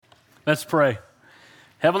Let's pray.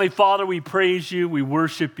 Heavenly Father, we praise you, we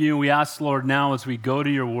worship you, and we ask, Lord, now as we go to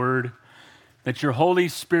your word, that your Holy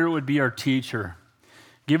Spirit would be our teacher.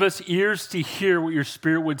 Give us ears to hear what your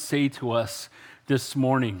Spirit would say to us this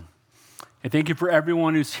morning. And thank you for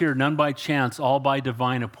everyone who's here, none by chance, all by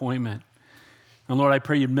divine appointment. And Lord, I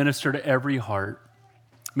pray you minister to every heart.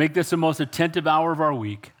 Make this the most attentive hour of our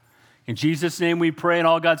week. In Jesus' name we pray, and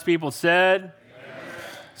all God's people said,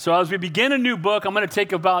 so as we begin a new book, I'm going to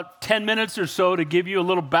take about 10 minutes or so to give you a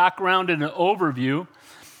little background and an overview.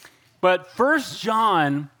 But 1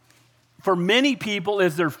 John, for many people,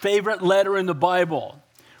 is their favorite letter in the Bible.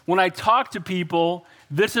 When I talk to people,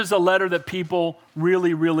 this is a letter that people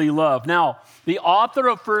really, really love. Now, the author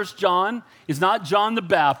of 1 John is not John the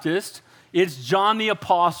Baptist, it's John the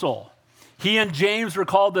Apostle. He and James were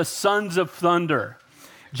called the sons of thunder.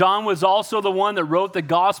 John was also the one that wrote the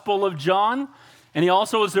Gospel of John. And he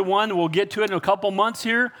also was the one, we'll get to it in a couple months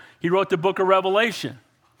here, he wrote the book of Revelation.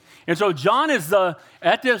 And so John is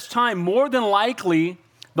at this time, more than likely,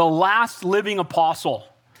 the last living apostle.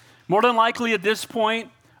 More than likely at this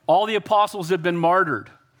point, all the apostles have been martyred.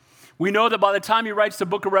 We know that by the time he writes the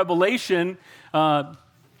book of Revelation,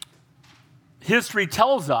 history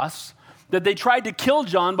tells us that they tried to kill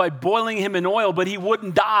John by boiling him in oil, but he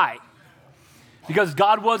wouldn't die because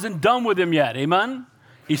God wasn't done with him yet. Amen?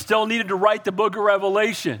 He still needed to write the book of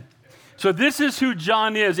Revelation. So this is who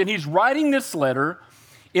John is, and he's writing this letter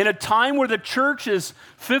in a time where the church is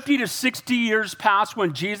 50 to 60 years past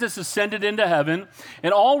when Jesus ascended into heaven,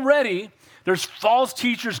 and already there's false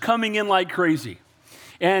teachers coming in like crazy.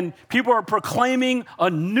 And people are proclaiming a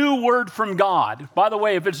new word from God. By the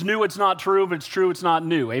way, if it's new, it's not true. If it's true, it's not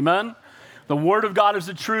new. Amen? The word of God is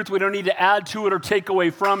the truth. We don't need to add to it or take away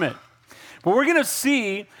from it. But we're going to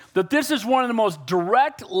see that this is one of the most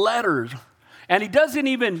direct letters, and he doesn't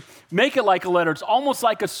even make it like a letter. It's almost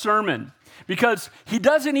like a sermon because he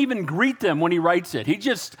doesn't even greet them when he writes it. He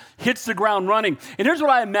just hits the ground running. And here's what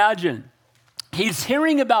I imagine. He's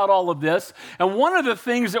hearing about all of this, and one of the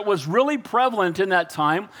things that was really prevalent in that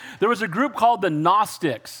time, there was a group called the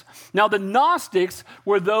Gnostics. Now, the Gnostics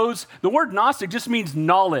were the word Gnostic just means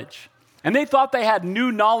knowledge. And they thought they had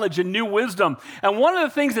new knowledge and new wisdom. And one of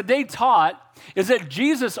the things that they taught is that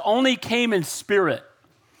Jesus only came in spirit,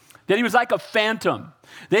 that he was like a phantom.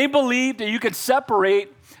 They believed that you could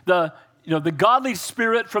separate the godly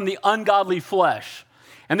spirit from the ungodly flesh.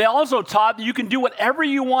 And they also taught that you can do whatever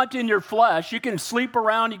you want in your flesh. You can sleep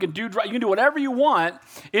around, you can do whatever you want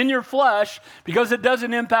in your flesh because it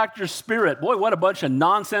doesn't impact your spirit. Boy, what a bunch of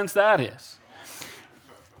nonsense that is.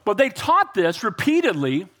 But they taught this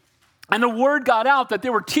repeatedly. And the word got out that they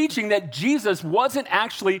were teaching that Jesus wasn't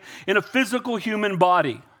actually in a physical human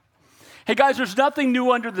body. Hey guys, there's nothing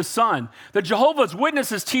new under the sun. The Jehovah's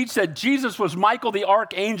Witnesses teach that Jesus was Michael the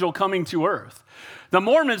archangel coming to earth. The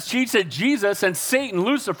Mormons teach that Jesus and Satan,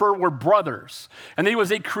 Lucifer, were brothers. And he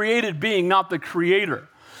was a created being, not the creator.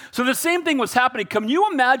 So the same thing was happening. Can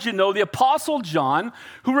you imagine, though, the Apostle John,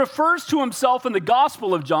 who refers to himself in the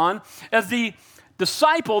Gospel of John as the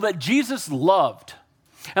disciple that Jesus loved?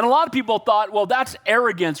 And a lot of people thought, well, that's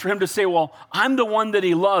arrogance for him to say, well, I'm the one that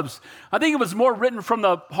he loves. I think it was more written from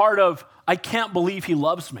the heart of, I can't believe he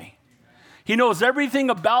loves me. He knows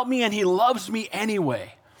everything about me and he loves me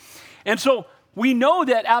anyway. And so we know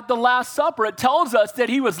that at the Last Supper, it tells us that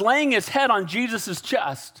he was laying his head on Jesus'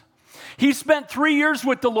 chest. He spent 3 years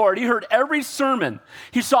with the Lord. He heard every sermon.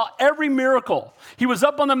 He saw every miracle. He was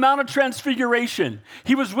up on the Mount of Transfiguration.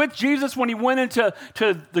 He was with Jesus when he went into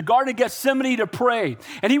the Garden of Gethsemane to pray.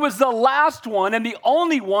 And he was the last one and the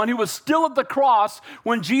only one who was still at the cross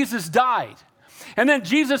when Jesus died. And then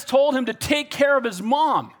Jesus told him to take care of his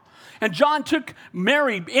mom. And John took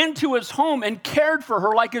Mary into his home and cared for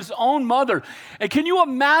her like his own mother. And can you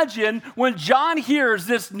imagine when John hears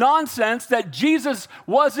this nonsense that Jesus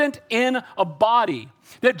wasn't in a body,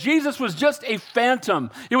 that Jesus was just a phantom?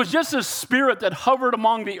 It was just a spirit that hovered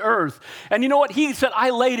among the earth. And you know what? He said, I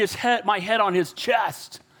laid my head on his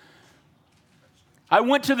chest. I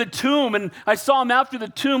went to the tomb and I saw him after the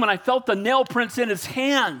tomb and I felt the nail prints in his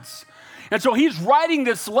hands. And so he's writing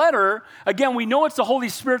this letter. Again, we know it's the Holy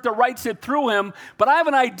Spirit that writes it through him, but I have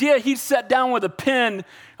an idea he sat down with a pen,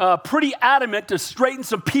 pretty adamant to straighten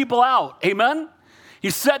some people out. Amen?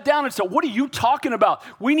 He sat down and said, what are you talking about?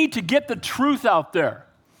 We need to get the truth out there.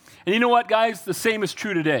 And you know what, guys? The same is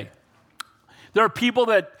true today. There are people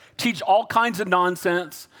that teach all kinds of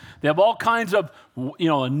nonsense. They have all kinds of,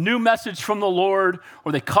 a new message from the Lord,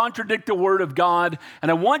 or they contradict the word of God.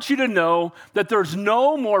 And I want you to know that there's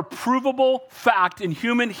no more provable fact in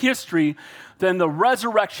human history than the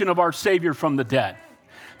resurrection of our Savior from the dead.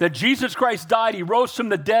 that Jesus Christ died, he rose from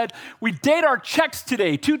the dead. We date our checks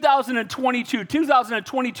today,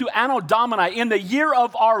 2022 Anno Domini, in the year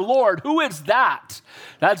of our Lord. Who is that?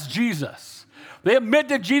 That's Jesus. They admit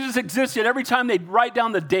that Jesus existed every time they write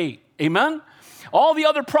down the date. Amen? All the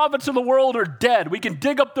other prophets of the world are dead. We can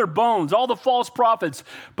dig up their bones, all the false prophets.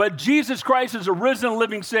 But Jesus Christ is a risen,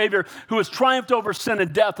 living Savior who has triumphed over sin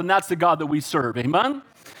and death, and that's the God that we serve. Amen?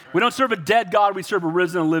 We don't serve a dead God. We serve a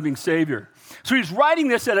risen and living Savior. So he's writing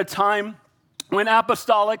this at a time when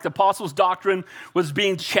apostolic, the apostles' doctrine, was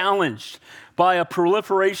being challenged by a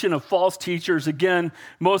proliferation of false teachers. Again,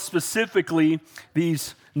 most specifically,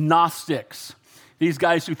 these Gnostics. These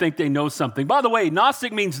guys who think they know something. By the way,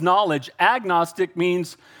 Gnostic means knowledge. Agnostic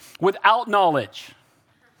means without knowledge.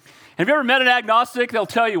 Have you ever met an agnostic? They'll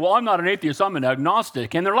tell you, well, I'm not an atheist, I'm an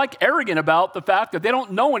agnostic. And they're like arrogant about the fact that they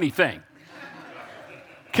don't know anything.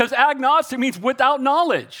 Because agnostic means without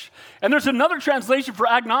knowledge. And there's another translation for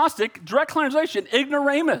agnostic, direct translation,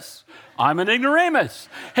 ignoramus. I'm an ignoramus.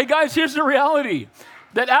 Hey guys, here's the reality.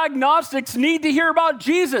 That agnostics need to hear about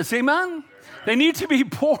Jesus, amen? They need to be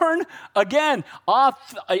born again.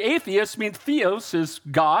 Atheist means theos is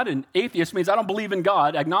God, and atheist means I don't believe in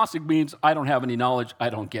God. Agnostic means I don't have any knowledge, I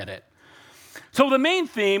don't get it. So one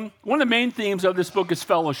of the main themes of this book is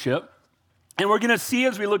fellowship. And we're going to see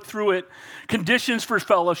as we look through it, conditions for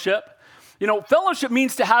fellowship. You know, fellowship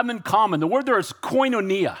means to have in common. The word there is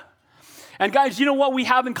koinonia. And guys, you know what we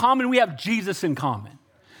have in common? We have Jesus in common.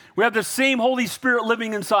 We have the same Holy Spirit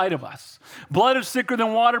living inside of us. Blood is thicker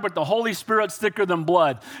than water, but the Holy Spirit's thicker than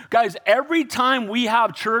blood. Guys, every time we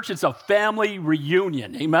have church, it's a family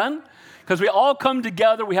reunion. Amen? Because we all come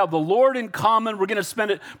together. We have the Lord in common. We're going to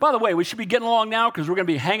spend it. By the way, we should be getting along now because we're going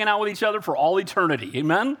to be hanging out with each other for all eternity.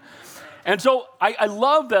 Amen? And so I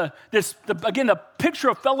love the picture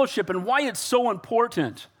of fellowship and why it's so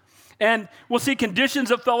important. And we'll see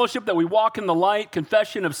conditions of fellowship, that we walk in the light,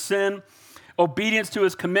 confession of sin, obedience to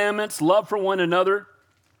his commandments, love for one another.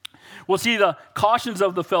 We'll see the cautions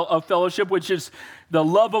of fellowship, which is the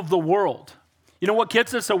love of the world. You know what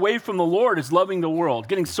gets us away from the Lord is loving the world,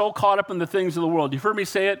 getting so caught up in the things of the world. You've heard me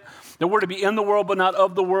say it, that we're to be in the world but not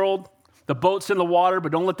of the world. The boat's in the water,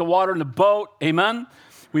 but don't let the water in the boat. Amen?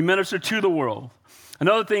 We minister to the world.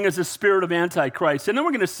 Another thing is the spirit of Antichrist. And then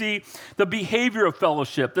we're going to see the behavior of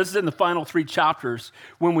fellowship. This is in the final 3 chapters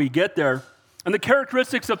when we get there. And the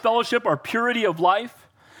characteristics of fellowship are purity of life,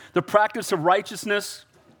 the practice of righteousness,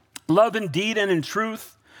 love in deed and in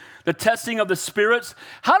truth, the testing of the spirits.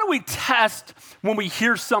 How do we test when we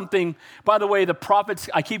hear something? By the way, the prophets,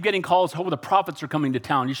 I keep getting calls, the prophets are coming to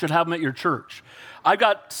town. You should have them at your church. I've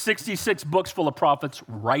got 66 books full of prophets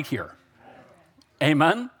right here.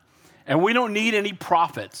 Amen? And we don't need any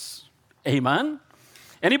prophets. Amen?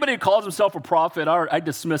 Anybody who calls himself a prophet, I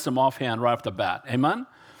dismiss him offhand right off the bat. Amen?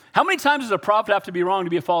 How many times does a prophet have to be wrong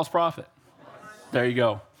to be a false prophet? There you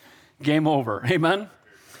go. Game over. Amen?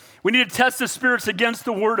 We need to test the spirits against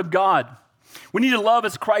the word of God. We need to love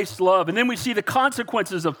as Christ loved. And then we see the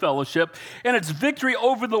consequences of fellowship, and it's victory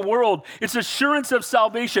over the world. It's assurance of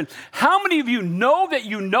salvation. How many of you know that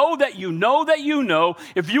you know that you know that you know,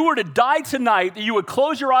 if you were to die tonight, that you would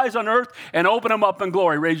close your eyes on earth and open them up in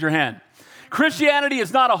glory? Raise your hand. Christianity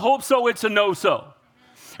is not a hope so, it's a no so.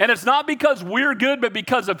 And it's not because we're good, but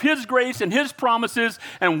because of his grace and his promises,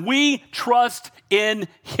 and we trust in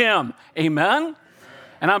him. Amen?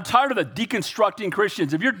 And I'm tired of the deconstructing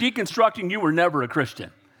Christians. If you're deconstructing, you were never a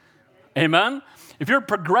Christian. Amen? If you're a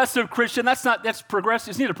progressive Christian, that's progressive.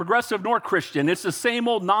 It's neither progressive nor Christian. It's the same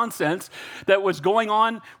old nonsense that was going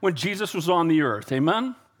on when Jesus was on the earth.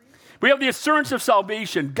 Amen? We have the assurance of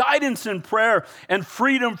salvation, guidance in prayer, and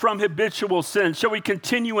freedom from habitual sin. Shall we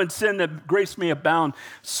continue in sin that grace may abound?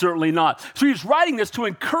 Certainly not. So he's writing this to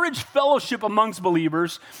encourage fellowship amongst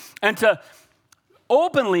believers and to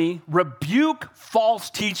openly rebuke false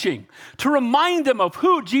teaching, to remind them of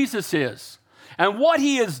who Jesus is and what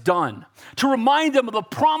he has done, to remind them of the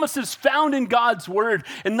promises found in God's word,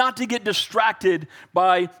 and not to get distracted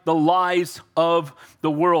by the lies of the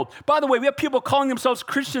world. By the way, we have people calling themselves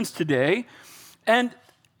Christians today, and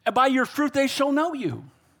by your fruit they shall know you.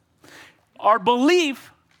 Our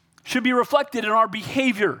belief should be reflected in our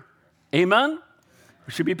behavior. Amen?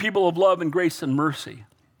 We should be people of love and grace and mercy.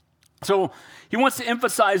 So he wants to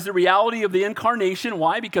emphasize the reality of the incarnation.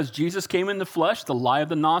 Why? Because Jesus came in the flesh. The lie of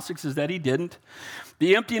the Gnostics is that he didn't.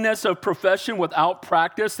 The emptiness of profession without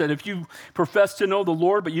practice, that if you profess to know the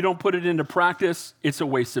Lord but you don't put it into practice, it's a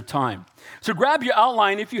waste of time. So grab your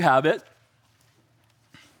outline if you have it.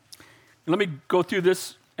 Let me go through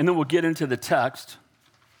this and then we'll get into the text.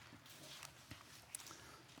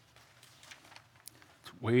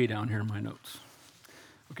 It's way down here in my notes.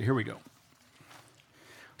 Okay, here we go.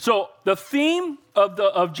 So the theme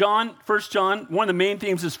of John, 1 John, one of the main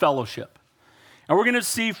themes is fellowship. And we're going to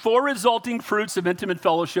see 4 resulting fruits of intimate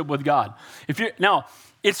fellowship with God. Now,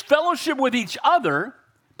 it's fellowship with each other,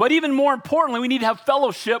 but even more importantly, we need to have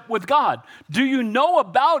fellowship with God. Do you know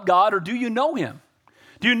about God or do you know him?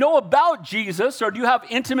 Do you know about Jesus or do you have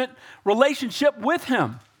intimate relationship with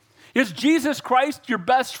him? Is Jesus Christ your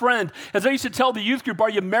best friend? As I used to tell the youth group, are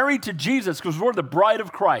you married to Jesus? Because we're the bride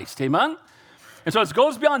of Christ. Amen? And so it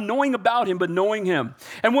goes beyond knowing about him, but knowing him.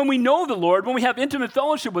 And when we know the Lord, when we have intimate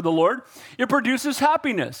fellowship with the Lord, it produces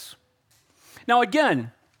happiness. Now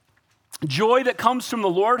again, joy that comes from the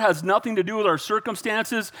Lord has nothing to do with our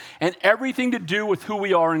circumstances and everything to do with who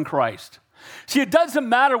we are in Christ. See, it doesn't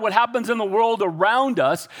matter what happens in the world around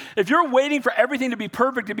us. If you're waiting for everything to be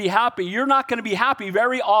perfect to be happy, you're not going to be happy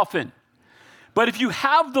very often. But if you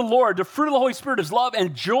have the Lord, the fruit of the Holy Spirit is love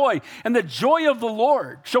and joy, and the joy of the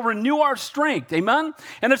Lord shall renew our strength, amen?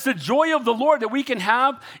 And it's the joy of the Lord that we can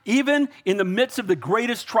have even in the midst of the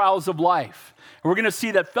greatest trials of life. And we're going to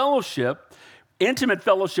see that fellowship, intimate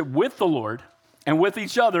fellowship with the Lord and with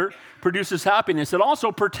each other produces happiness. It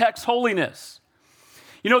also protects holiness.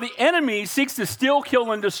 You know, the enemy seeks to steal,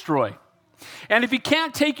 kill, and destroy. And if he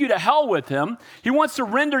can't take you to hell with him, he wants to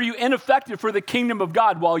render you ineffective for the kingdom of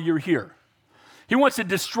God while you're here. He wants to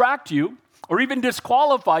distract you or even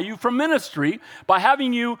disqualify you from ministry by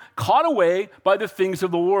having you caught away by the things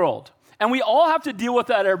of the world. And we all have to deal with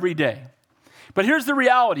that every day. But here's the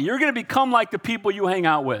reality. You're going to become like the people you hang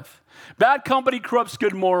out with. Bad company corrupts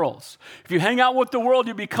good morals. If you hang out with the world,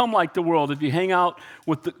 you become like the world. If you hang out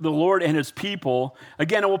with the Lord and his people,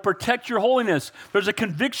 again, it will protect your holiness. There's a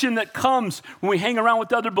conviction that comes when we hang around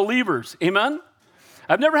with other believers. Amen?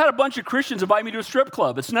 I've never had a bunch of Christians invite me to a strip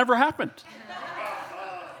club. It's never happened.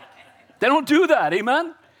 They don't do that,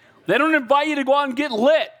 amen? They don't invite you to go out and get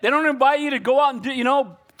lit. They don't invite you to go out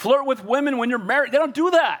and, flirt with women when you're married. They don't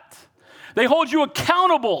do that. They hold you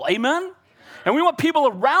accountable, amen? And we want people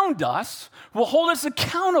around us who will hold us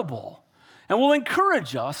accountable and will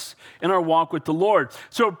encourage us in our walk with the Lord.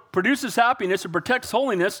 So it produces happiness, it protects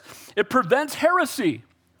holiness, it prevents heresy.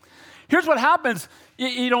 Here's what happens.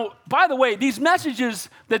 By the way, these messages,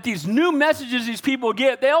 these new messages these people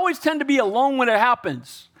get, they always tend to be alone when it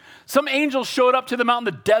happens. Some angels showed up to them out in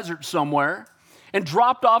the desert somewhere and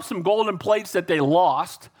dropped off some golden plates that they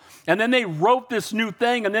lost. And then they wrote this new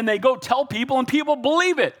thing, and then they go tell people, and people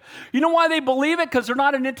believe it. You know why they believe it? Because they're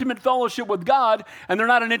not in intimate fellowship with God, and they're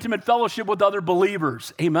not in intimate fellowship with other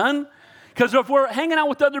believers. Amen? Because if we're hanging out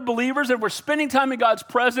with other believers and we're spending time in God's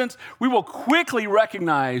presence, we will quickly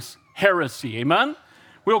recognize heresy. Amen?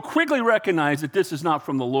 We will quickly recognize that this is not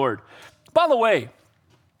from the Lord. By the way,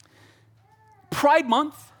 Pride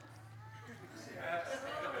Month.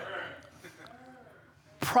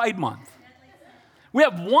 Pride Month. We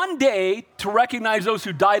have one day to recognize those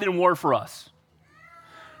who died in war for us.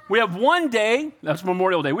 We have one day, that's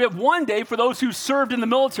Memorial Day. We have one day for those who served in the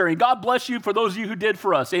military. And God bless you for those of you who did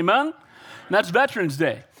for us. Amen? And that's Veterans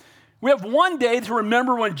Day. We have one day to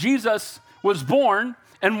remember when Jesus was born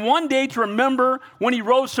and one day to remember when he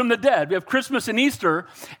rose from the dead. We have Christmas and Easter.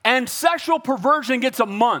 And sexual perversion gets a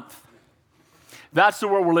month. That's the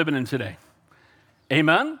world we're living in today.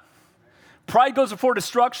 Amen? Pride goes before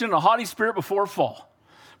destruction and a haughty spirit before a fall.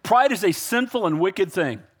 Pride is a sinful and wicked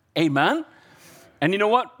thing. Amen? And you know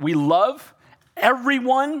what? We love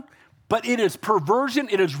everyone, but it is perversion,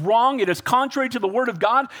 it is wrong, it is contrary to the word of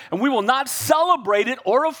God, and we will not celebrate it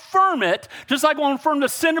or affirm it, just like we'll affirm the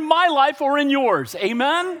sin in my life or in yours.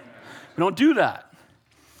 Amen? We don't do that.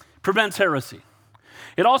 Prevents heresy.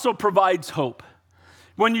 It also provides hope.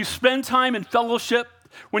 When you spend time in fellowship,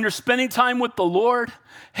 when you're spending time with the Lord,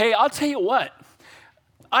 hey, I'll tell you what,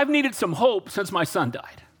 I've needed some hope since my son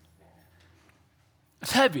died.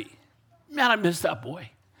 It's heavy. Man, I miss that boy.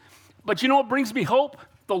 But you know what brings me hope?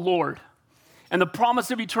 The Lord and the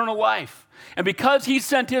promise of eternal life. And because he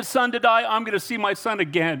sent his son to die, I'm going to see my son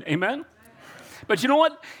again. Amen? But you know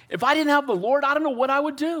what? If I didn't have the Lord, I don't know what I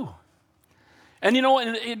would do. And you know,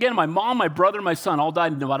 and again, my mom, my brother, my son all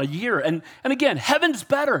died in about a year. And again, heaven's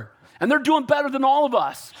better. And they're doing better than all of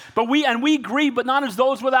us. But we grieve, but not as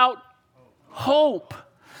those without hope.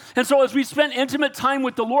 And so as we spend intimate time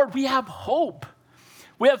with the Lord, we have hope.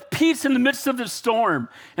 We have peace in the midst of the storm.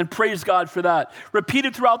 And praise God for that.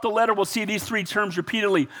 Repeated throughout the letter, we'll see these 3 terms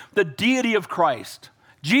repeatedly. The deity of Christ.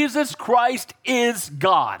 Jesus Christ is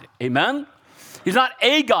God. Amen? He's not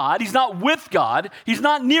a God. He's not with God. He's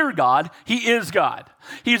not near God. He is God.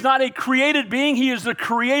 He's not a created being. He is the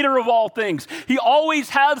creator of all things. He always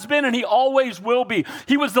has been and he always will be.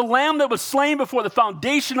 He was the lamb that was slain before the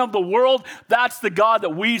foundation of the world. That's the God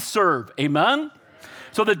that we serve. Amen?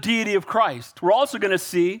 So the deity of Christ. We're also going to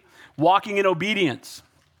see walking in obedience.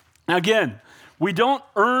 Now again, we don't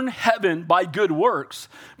earn heaven by good works,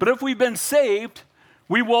 but if we've been saved,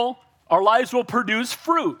 our lives will produce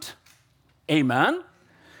fruit. Amen?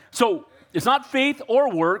 So it's not faith or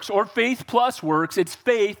works or faith plus works. It's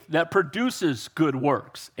faith that produces good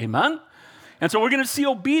works. Amen? And so we're going to see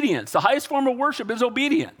obedience. The highest form of worship is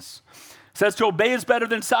obedience. It says to obey is better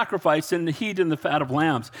than sacrifice and the heat and the fat of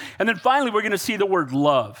lambs. And then finally, we're going to see the word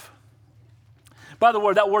love. By the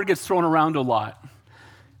way, that word gets thrown around a lot.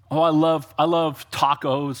 Oh, I love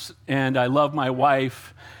tacos, and I love my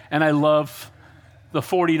wife, and I love the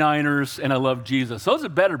 49ers, and I love Jesus. Those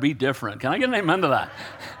had better be different. Can I get an amen to that?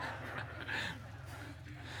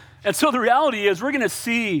 And so the reality is we're going to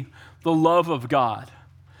see the love of God.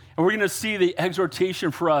 And we're going to see the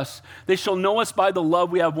exhortation for us. They shall know us by the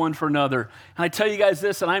love we have one for another. And I tell you guys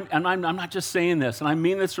this, and I'm not just saying this, and I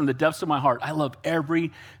mean this from the depths of my heart. I love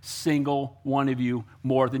every single one of you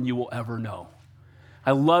more than you will ever know.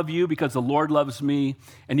 I love you because the Lord loves me,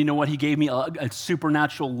 and you know what? He gave me a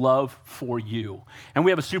supernatural love for you. And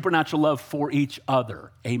we have a supernatural love for each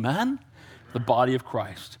other. Amen? The body of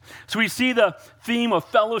Christ. So we see the theme of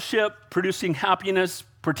fellowship, producing happiness,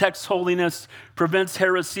 protects holiness, prevents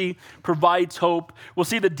heresy, provides hope. We'll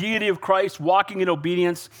see the deity of Christ, walking in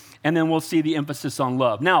obedience, and then we'll see the emphasis on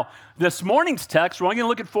love. Now, this morning's text, we're only going to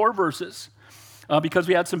look at 4 verses because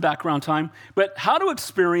we had some background time, but how to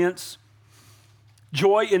experience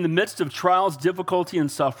joy in the midst of trials, difficulty, and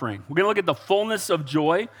suffering. We're going to look at the fullness of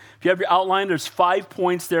joy. If you have your outline, there's 5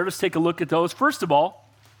 points there. Let's take a look at those. First of all,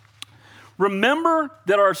 remember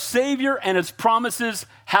that our Savior and his promises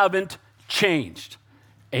haven't changed.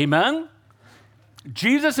 Amen?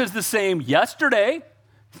 Jesus is the same yesterday,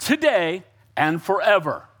 today, and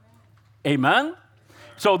forever. Amen?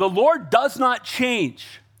 So the Lord does not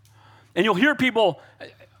change. And you'll hear people,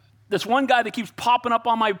 this one guy that keeps popping up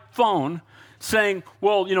on my phone saying,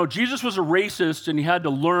 well, Jesus was a racist and he had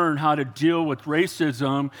to learn how to deal with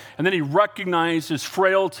racism, and then he recognized his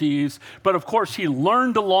frailties, but of course he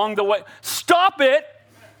learned along the way. Stop it!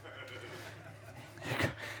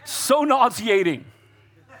 So nauseating.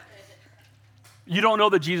 You don't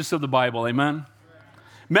know the Jesus of the Bible, amen?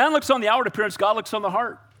 Man looks on the outward appearance, God looks on the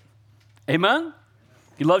heart. Amen?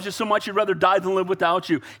 He loves you so much, he'd rather die than live without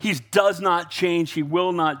you. He does not change. He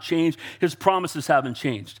will not change. His promises haven't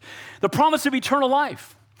changed. The promise of eternal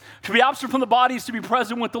life. To be absent from the body is to be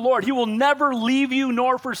present with the Lord. He will never leave you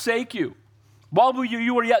nor forsake you. While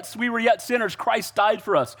we were yet sinners, Christ died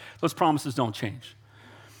for us. Those promises don't change.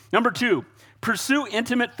 Number 2, pursue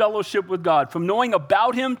intimate fellowship with God, from knowing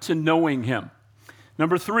about him to knowing him.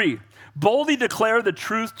 Number 3, boldly declare the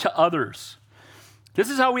truth to others. This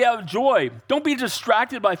is how we have joy. Don't be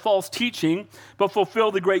distracted by false teaching, but fulfill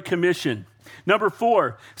the Great Commission. Number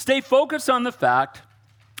 4, stay focused on the fact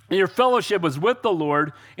that your fellowship is with the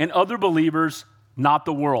Lord and other believers, not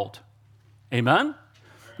the world. Amen?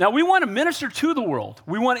 Now, we want to minister to the world.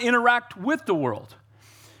 We want to interact with the world.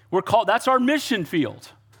 That's our mission field.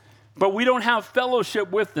 But we don't have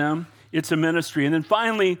fellowship with them. It's a ministry. And then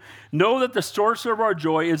finally, know that the source of our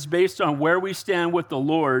joy is based on where we stand with the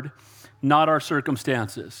Lord, not our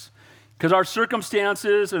circumstances. Because our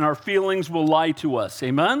circumstances and our feelings will lie to us.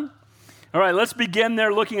 Amen? All right, let's begin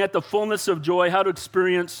there looking at the fullness of joy, how to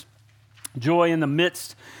experience joy in the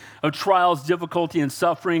midst of trials, difficulty, and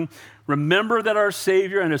suffering. Remember that our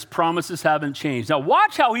Savior and his promises haven't changed. Now,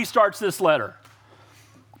 watch how he starts this letter.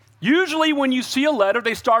 Usually when you see a letter,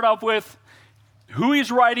 they start off with who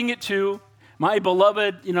he's writing it to. My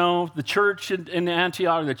beloved, the church in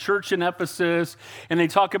Antioch, the church in Ephesus, and they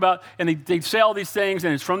talk about, and they say all these things,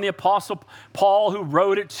 and it's from the Apostle Paul who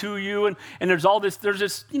wrote it to you, and there's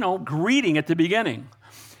this greeting at the beginning.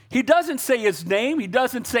 He doesn't say his name, he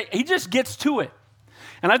just gets to it.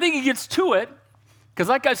 And I think he gets to it because,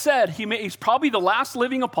 like I said, he's probably the last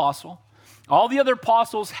living apostle. All the other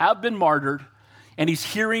apostles have been martyred, and he's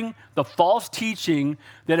hearing the false teaching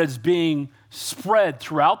that is being spread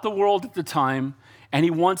throughout the world at the time, and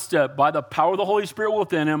he wants to, by the power of the Holy Spirit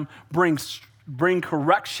within him, bring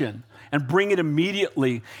correction and bring it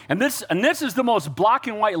immediately. And this is the most black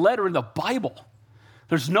and white letter in the Bible.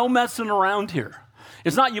 There's no messing around here.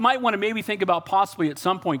 It's not, you might want to maybe think about possibly at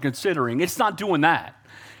some point considering. It's not doing that.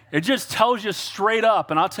 It just tells you straight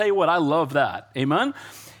up, and I'll tell you what, I love that. Amen?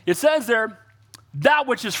 It says there, that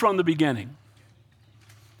which is from the beginning.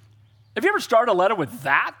 Have you ever started a letter with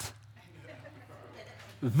that?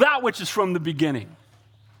 That which is from the beginning.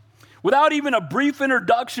 Without even a brief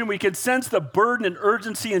introduction, we can sense the burden and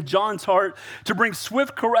urgency in John's heart to bring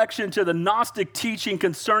swift correction to the Gnostic teaching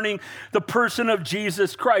concerning the person of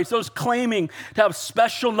Jesus Christ. Those claiming to have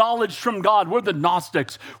special knowledge from God. We're the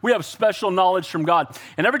Gnostics. We have special knowledge from God.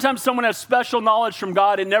 And every time someone has special knowledge from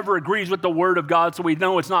God, it never agrees with the word of God, so we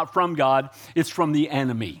know it's not from God. It's from the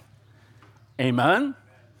enemy. Amen?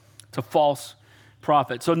 It's a false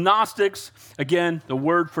prophet. So Gnostics, again, the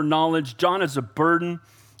word for knowledge. John is a burden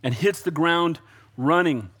and hits the ground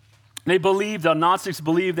running. The Gnostics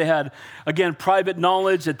believed they had, again, private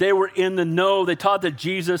knowledge, that they were in the know. They taught that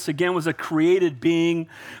Jesus, again, was a created being,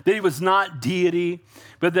 that he was not deity,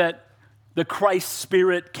 but that the Christ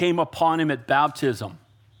Spirit came upon him at baptism.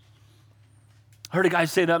 I heard a guy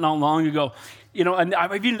say that not long ago. You know, and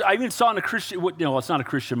I even saw in a Christian, no, it's not a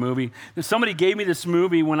Christian movie. Somebody gave me this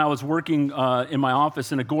movie when I was working in my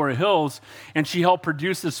office in Agora Hills, and she helped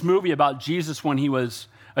produce this movie about Jesus when he was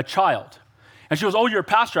a child. And she goes, oh, you're a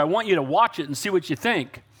pastor. I want you to watch it and see what you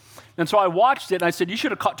think. And so I watched it, and I said, you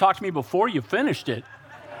should have talked to me before you finished it.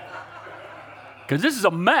 Because this is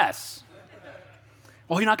a mess.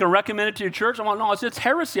 Well, you're not going to recommend it to your church? I'm like, no, it's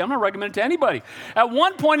heresy. I'm not recommending it to anybody. At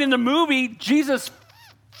one point in the movie, Jesus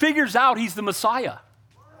figures out he's the Messiah.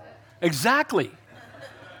 Exactly.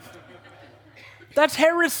 That's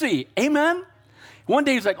heresy. Amen? One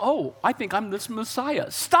day he's like, oh, I think I'm this Messiah.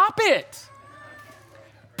 Stop it.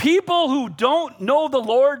 People who don't know the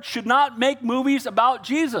Lord should not make movies about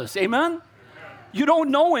Jesus. Amen? You don't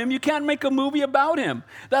know him. You can't make a movie about him.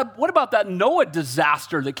 What about that Noah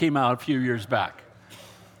disaster that came out a few years back?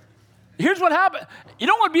 Here's what happened. You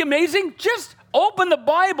know what would be amazing? Just open the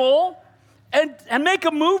Bible and make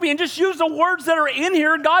a movie and just use the words that are in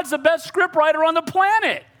here. God's the best scriptwriter on the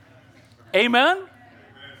planet. Amen?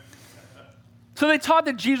 So they taught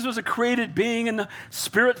that Jesus was a created being, and the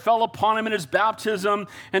Spirit fell upon him in his baptism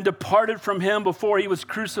and departed from him before he was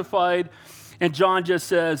crucified. And John just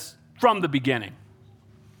says, from the beginning.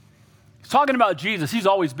 He's talking about Jesus. He's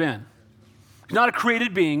always been. He's not a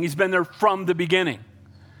created being. He's been there from the beginning.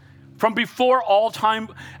 From before all time,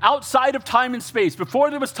 outside of time and space, before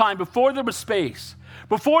there was time, before there was space,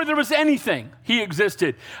 before there was anything, he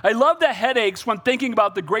existed. I love the headaches when thinking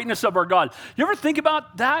about the greatness of our God. You ever think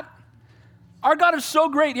about that? Our God is so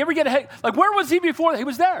great. You ever get a headache? Like, where was he before? He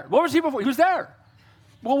was there. Where was he before? He was there.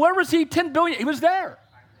 Well, where was he 10 billion? He was there.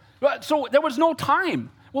 So there was no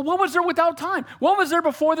time. Well, what was there without time? What was there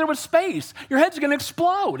before there was space? Your head's going to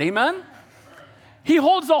explode. Amen? He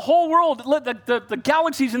holds the whole world, the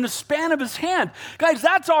galaxies in the span of his hand. Guys,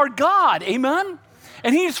 that's our God. Amen?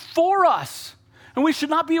 And he's for us. And we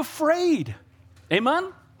should not be afraid.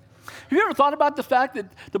 Amen? Have you ever thought about the fact that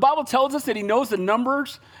the Bible tells us that he knows the number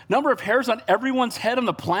of hairs on everyone's head on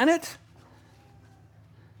the planet?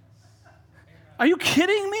 Are you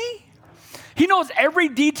kidding me? He knows every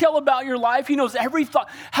detail about your life. He knows every thought.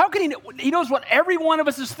 How can he know? He knows what every one of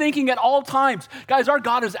us is thinking at all times. Guys, our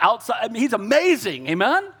God is outside. I mean, he's amazing.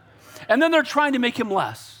 Amen? And then they're trying to make him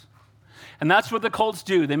less. And that's what the cults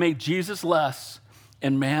do. They make Jesus less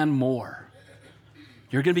and man more.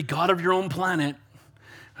 You're going to be God of your own planet.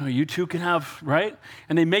 You two can have, right?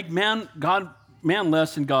 And they make man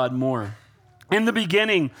less and God more. In the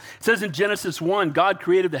beginning, it says in Genesis 1, God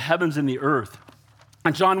created the heavens and the earth.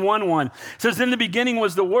 And John 1:1 says, in the beginning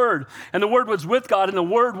was the Word, and the Word was with God, and the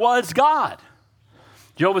Word was God.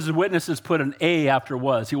 Jehovah's Witnesses put an A after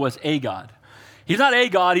was. He was a God. He's not a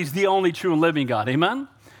God, he's the only true and living God. Amen?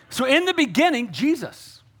 So in the beginning,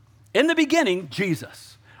 Jesus. In the beginning,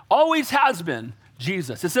 Jesus. Always has been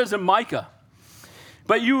Jesus. It says in Micah,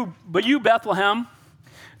 But you, Bethlehem,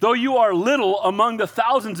 though you are little among the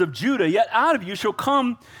thousands of Judah, yet out of you shall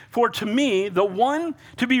come for to me the one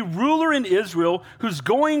to be ruler in Israel, whose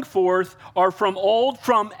going forth are from old,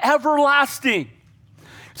 from everlasting.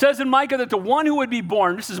 It says in Micah that the one who would be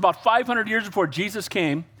born, this is about 500 years before Jesus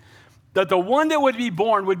came, that the one that would be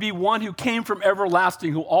born would be one who came from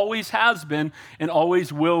everlasting, who always has been and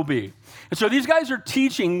always will be. And so these guys are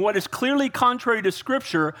teaching what is clearly contrary to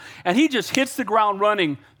Scripture, and he just hits the ground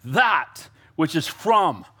running, that which is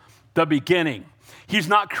from the beginning. He's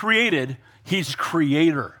not created, he's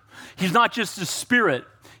creator. He's not just a spirit,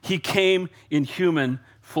 he came in human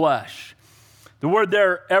flesh. The word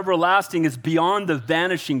there, everlasting, is beyond the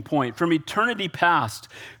vanishing point, from eternity past,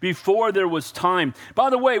 before there was time. By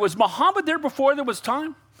the way, was Muhammad there before there was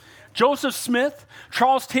time? Joseph Smith,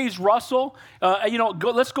 Charles Taze Russell,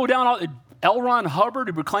 let's go down, L. Ron Hubbard,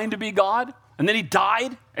 who proclaimed to be God, and then he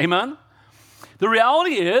died. Amen? The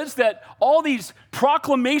reality is that all these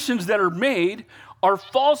proclamations that are made are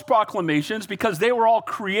false proclamations because they were all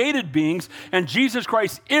created beings, and Jesus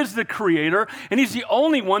Christ is the creator, and he's the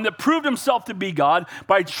only one that proved himself to be God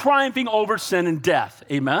by triumphing over sin and death.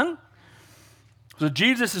 Amen? So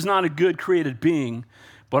Jesus is not a good created being,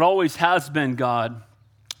 but always has been God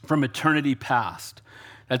from eternity past.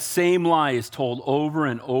 That same lie is told over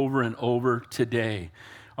and over and over today.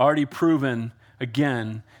 Already proven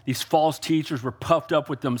again. These false teachers were puffed up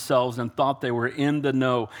with themselves and thought they were in the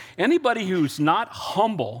know. Anybody who's not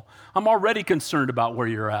humble, I'm already concerned about where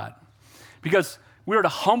you're at. Because we are to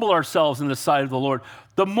humble ourselves in the sight of the Lord.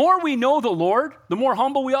 The more we know the Lord, the more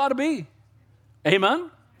humble we ought to be. Amen?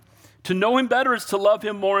 To know him better is to love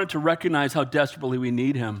him more and to recognize how desperately we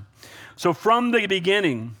need him. So from the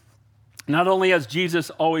beginning, not only has Jesus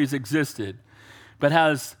always existed, but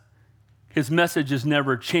his message has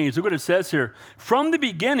never changed. Look what it says here. From the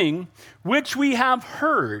beginning, which we have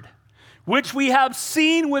heard, which we have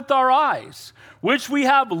seen with our eyes, which we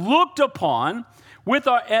have looked upon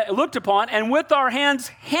and with our hands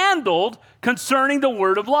handled concerning the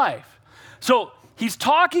word of life. So he's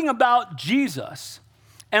talking about Jesus.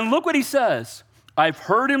 And look what he says. I've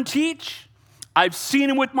heard him teach. I've seen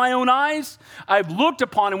him with my own eyes. I've looked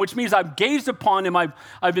upon him, which means I've gazed upon him.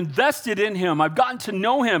 I've invested in him. I've gotten to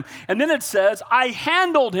know him. And then it says, I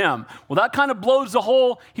handled him. Well, that kind of blows the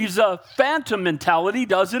whole, he's a phantom mentality,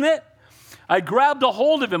 doesn't it? I grabbed a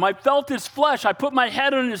hold of him. I felt his flesh. I put my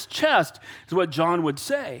head on his chest, is what John would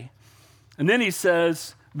say. And then he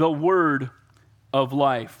says, the word of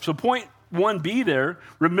life. So point 1b there,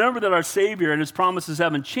 remember that our Savior and his promises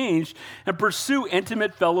haven't changed, and pursue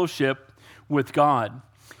intimate fellowship with God.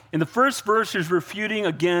 In the first verse, he's refuting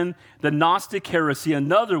again the Gnostic heresy.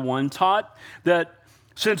 Another one taught that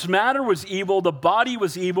since matter was evil, the body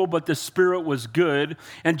was evil, but the spirit was good,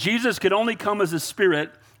 and Jesus could only come as a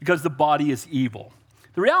spirit because the body is evil.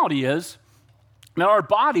 The reality is that our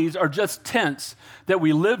bodies are just tents that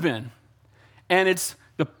we live in, and it's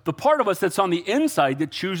the part of us that's on the inside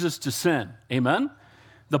that chooses to sin. Amen?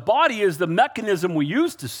 The body is the mechanism we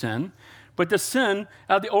use to sin, but the sin,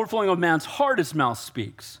 out of the overflowing of man's heart, his mouth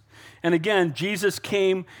speaks. And again, Jesus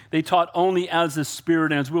came, they taught only as the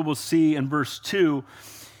Spirit, and as we will see in verse 2,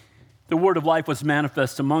 the word of life was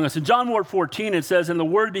manifest among us. In John 14, it says, and the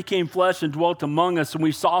word became flesh and dwelt among us, and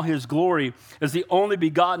we saw his glory as the only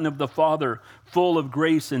begotten of the Father, full of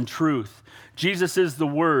grace and truth. Jesus is the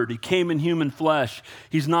Word. He came in human flesh.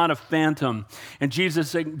 He's not a phantom. And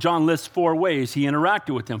John lists 4 ways he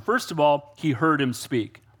interacted with him. First of all, he heard him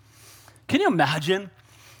speak. Can you imagine?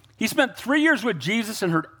 He spent 3 years with Jesus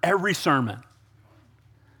and heard every sermon.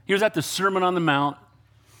 He was at the Sermon on the Mount.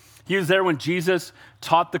 He was there when Jesus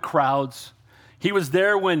taught the crowds. He was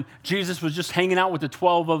there when Jesus was just hanging out with the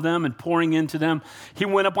 12 of them and pouring into them. He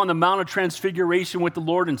went up on the Mount of Transfiguration with the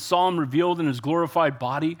Lord and saw him revealed in his glorified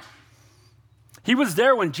body. He was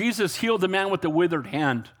there when Jesus healed the man with the withered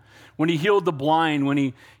hand, when he healed the blind, when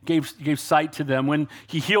he gave sight to them, when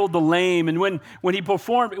he healed the lame, and when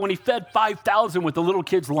he fed 5,000 with the little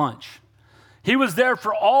kid's lunch. He was there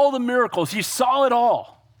for all the miracles. He saw it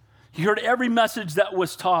all. He heard every message that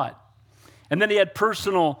was taught. And then he had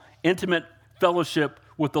personal, intimate fellowship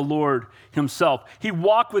with the Lord himself. He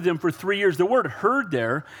walked with him for 3 years. The word heard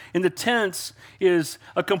there in the tense is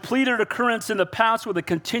a completed occurrence in the past with a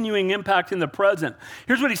continuing impact in the present.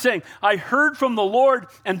 Here's what he's saying. I heard from the Lord,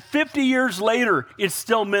 and 50 years later, it's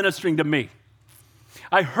still ministering to me.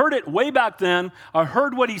 I heard it way back then. I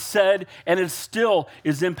heard what he said, and it still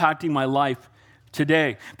is impacting my life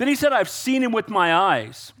today. Then he said, I've seen him with my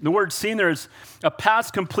eyes. The word seen there is a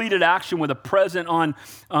past completed action with a present on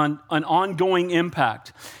an ongoing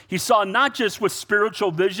impact. He saw not just with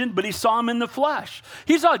spiritual vision, but he saw him in the flesh.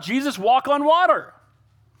 He saw Jesus walk on water.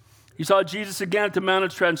 He saw Jesus again at the Mount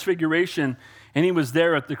of Transfiguration, and he was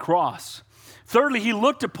there at the cross. Thirdly, he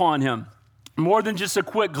looked upon him more than just a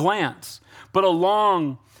quick glance, but a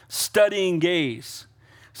long, studying gaze.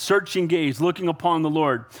 Searching gaze, looking upon the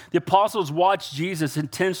Lord. The apostles watched Jesus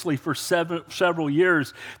intensely for several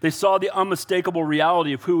years. They saw the unmistakable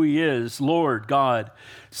reality of who he is, Lord, God,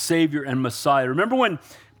 Savior, and Messiah. Remember when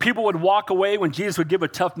people would walk away, when Jesus would give a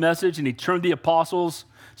tough message, and he turned to the apostles,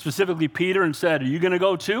 specifically Peter, and said, are you going to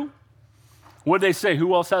go too? What did they say?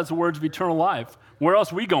 Who else has the words of eternal life? Where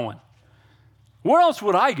else are we going? Where else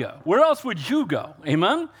would I go? Where else would you go?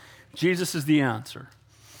 Amen? Jesus is the answer.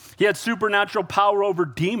 He had supernatural power over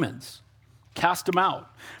demons. Cast them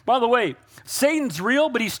out. By the way, Satan's real,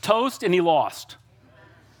 but he's toast and he lost.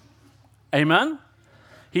 Amen?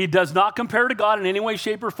 He does not compare to God in any way,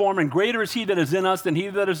 shape, or form, and greater is he that is in us than he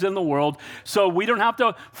that is in the world. So we don't have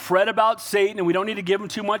to fret about Satan, and we don't need to give him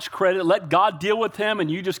too much credit. Let God deal with him, and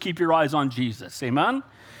you just keep your eyes on Jesus. Amen?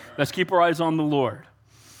 Let's keep our eyes on the Lord.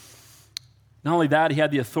 Not only that, he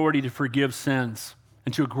had the authority to forgive sins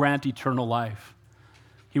and to grant eternal life.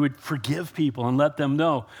 He would forgive people and let them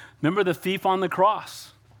know. Remember the thief on the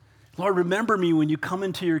cross? Lord, remember me when you come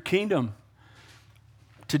into your kingdom.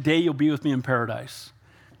 Today you'll be with me in paradise.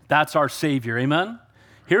 That's our Savior, amen?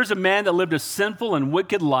 Here's a man that lived a sinful and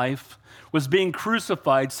wicked life, was being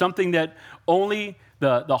crucified, something that only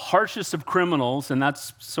the harshest of criminals, and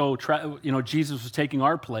that's so, Jesus was taking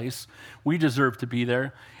our place. We deserve to be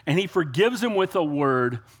there. And he forgives him with a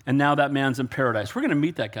word, and now that man's in paradise. We're going to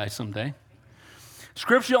meet that guy someday.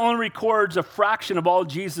 Scripture only records a fraction of all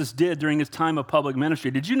Jesus did during his time of public ministry.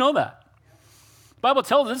 Did you know that? The Bible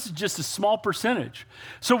tells us this is just a small percentage.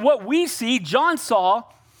 So what we see, John saw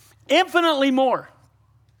infinitely more.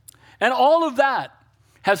 And all of that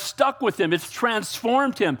has stuck with him. It's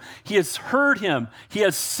transformed him. He has heard him. He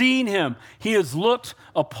has seen him. He has looked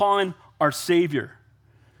upon our Savior.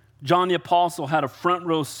 John the Apostle had a front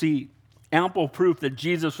row seat, ample proof that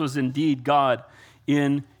Jesus was indeed God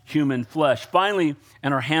in human flesh. Finally,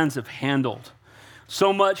 and our hands have handled.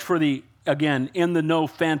 So much for the, again, in the know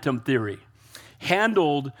phantom theory.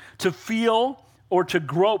 Handled to feel or to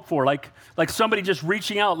grope for, like somebody just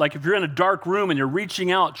reaching out, like if you're in a dark room and you're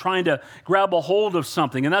reaching out, trying to grab a hold of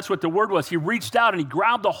something. And that's what the word was. He reached out and he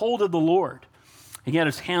grabbed a hold of the Lord. And he had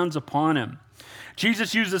his hands upon him.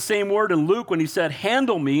 Jesus used the same word in Luke when he said,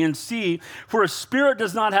 handle me and see, for a spirit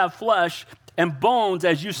does not have flesh and bones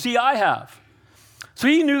as you see I have. So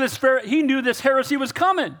he knew this heresy was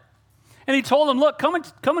coming. And he told him, look, come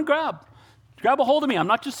and grab a hold of me. I'm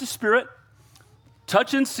not just a spirit.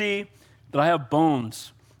 Touch and see that I have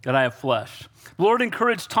bones, that I have flesh. The Lord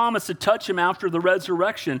encouraged Thomas to touch him after the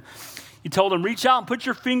resurrection. He told him, reach out and put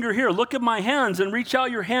your finger here. Look at my hands and reach out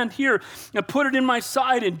your hand here and put it in my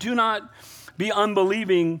side and do not be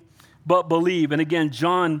unbelieving, but believe. And again,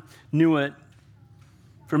 John knew it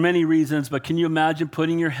for many reasons, but can you imagine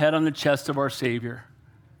putting your head on the chest of our Savior?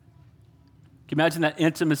 Can you imagine that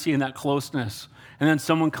intimacy and that closeness? And then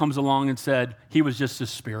someone comes along and said, he was just a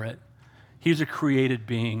spirit. He's a created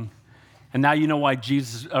being. And now you know why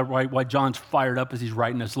why John's fired up as he's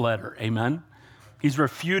writing this letter. Amen? He's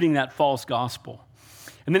refuting that false gospel.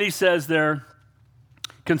 And then he says there,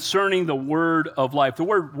 concerning the word of life. The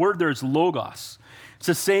word there is logos. It's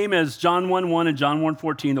the same as John 1:1 and John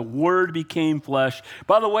 1:14. The word became flesh.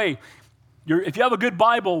 By the way, if you have a good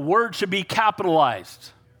Bible, word should be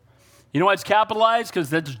capitalized. You know why it's capitalized? Because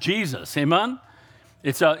that's Jesus. Amen?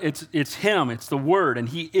 It's him. It's the word, and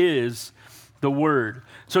he is the word.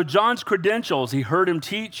 So John's credentials, he heard him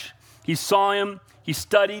teach, he saw him, he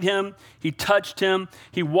studied him, he touched him,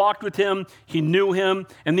 he walked with him, he knew him,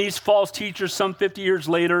 and these false teachers some 50 years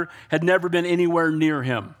later had never been anywhere near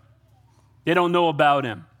him. They don't know about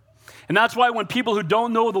him. And that's why when people who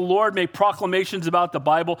don't know the Lord make proclamations about the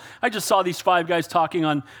Bible, I just saw these 5 guys talking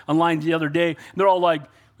online the other day, and they're all like,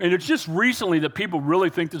 and it's just recently that people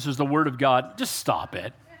really think this is the word of God. Just stop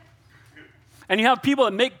it. And you have people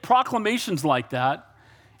that make proclamations like that,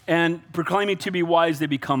 and proclaiming to be wise, they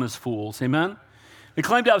become as fools. Amen? They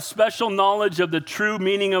claim to have special knowledge of the true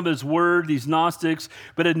meaning of his word, these Gnostics,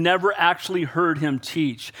 but had never actually heard him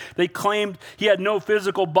teach. They claimed he had no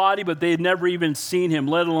physical body, but they had never even seen him,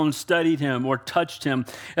 let alone studied him or touched him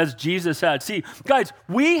as Jesus had. See, guys,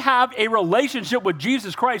 we have a relationship with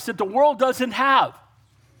Jesus Christ that the world doesn't have.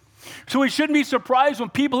 So we shouldn't be surprised when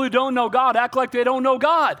people who don't know God act like they don't know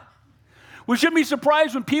God. We shouldn't be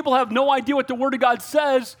surprised when people have no idea what the Word of God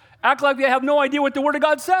says, act like they have no idea what the Word of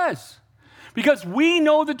God says. Because we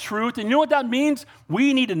know the truth, and you know what that means?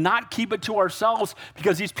 We need to not keep it to ourselves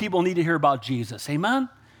because these people need to hear about Jesus. Amen?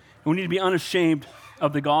 And we need to be unashamed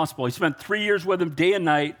of the gospel. He spent 3 years with him day and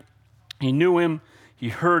night. He knew him, he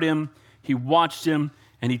heard him, he watched him,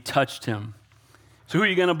 and he touched him. So who are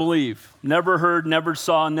you going to believe? Never heard, never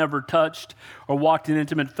saw, never touched, or walked in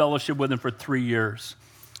intimate fellowship with him for 3 years.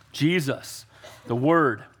 Jesus, the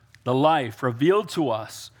Word, the life, revealed to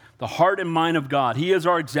us the heart and mind of God. He is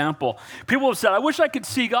our example. People have said, I wish I could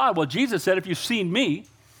see God. Well, Jesus said, if you've seen me,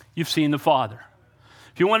 you've seen the Father.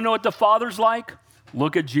 If you want to know what the Father's like,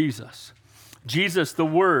 look at Jesus. Jesus, the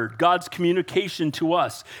Word, God's communication to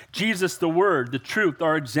us. Jesus, the Word, the truth,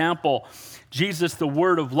 our example. Jesus, the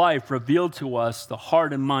Word of life, revealed to us the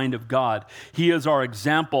heart and mind of God. He is our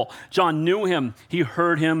example. John knew him. He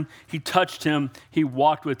heard him. He touched him. He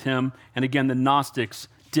walked with him. And again, the Gnostics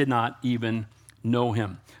did not even know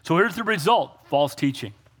him. So here's the result, false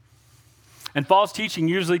teaching. And false teaching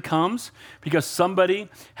usually comes because somebody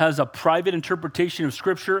has a private interpretation of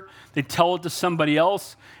Scripture. They tell it to somebody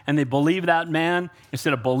else, and they believe that man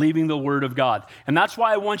instead of believing the Word of God. And that's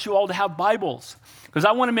why I want you all to have Bibles, because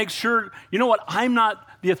I want to make sure, you know what, I'm not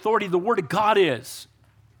the authority, the Word of God is.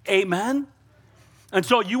 Amen? And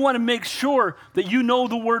so you want to make sure that you know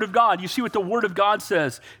the Word of God. You see what the Word of God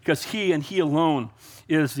says, because He and He alone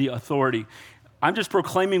is the authority. I'm just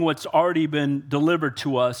proclaiming what's already been delivered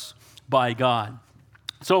to us by God.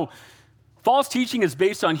 So false teaching is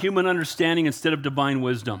based on human understanding instead of divine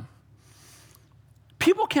wisdom.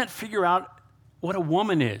 People can't figure out what a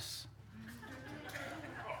woman is,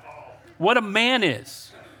 what a man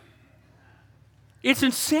is. It's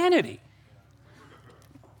insanity.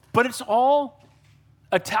 But it's all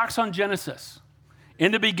attacks on Genesis.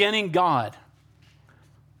 In the beginning, God.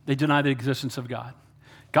 They deny the existence of God.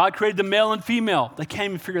 God created the male and female. They can't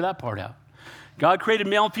even figure that part out. God created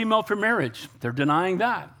male and female for marriage. They're denying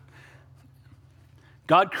that.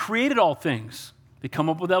 God created all things. They come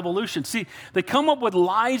up with evolution. See, they come up with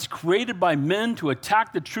lies created by men to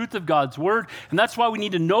attack the truth of God's word, and that's why we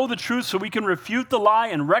need to know the truth so we can refute the lie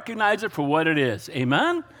and recognize it for what it is.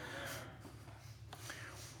 Amen?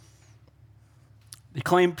 They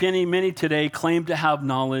claim, many today claim to have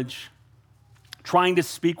knowledge, trying to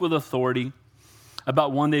speak with authority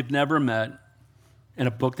about one they've never met and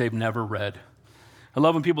a book they've never read. I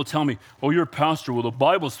love when people tell me, oh, you're a pastor. Well, the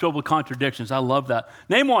Bible's filled with contradictions. I love that.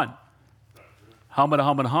 Name one.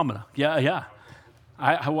 Hamada. Yeah.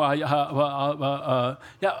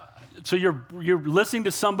 Yeah. So you're listening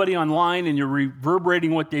to somebody online and you're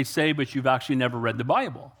reverberating what they say, but you've actually never read the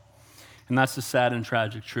Bible. And that's the sad and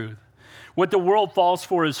tragic truth. What the world falls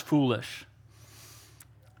for is foolish.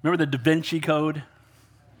 Remember the Da Vinci Code?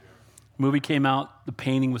 Movie came out, the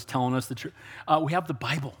painting was telling us the truth. We have the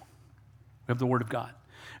Bible. We have the Word of God.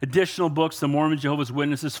 Additional books, the Mormon, Jehovah's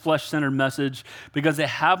Witnesses, flesh-centered message, because they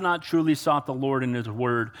have not truly sought the Lord in His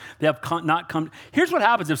Word. They have not come. Here's what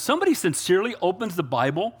happens. If somebody sincerely opens the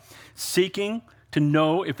Bible, seeking to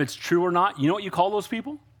know if it's true or not, you know what you call those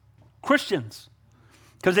people? Christians,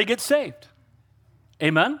 because they get saved.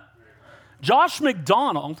 Amen? Josh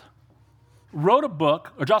McDowell wrote a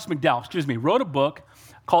book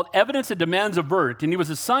called Evidence That Demands a Verdict, and he was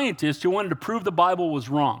a scientist who wanted to prove the Bible was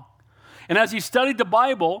wrong. And as he studied the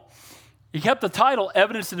Bible, he kept the title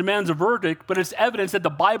Evidence That Demands a Verdict, but it's evidence that the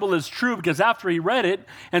Bible is true, because after he read it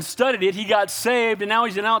and studied it, he got saved, and now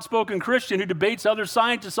he's an outspoken Christian who debates other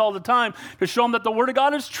scientists all the time to show them that the Word of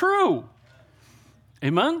God is true.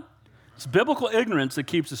 Amen? It's biblical ignorance that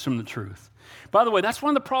keeps us from the truth. By the way, that's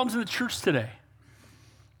one of the problems in the church today.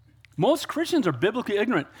 Most Christians are biblically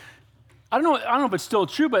ignorant. I don't know if it's still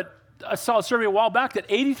true, but I saw a survey a while back that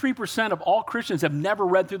 83% of all Christians have never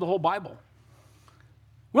read through the whole Bible.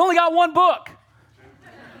 We only got one book.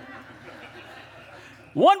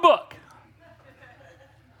 One book.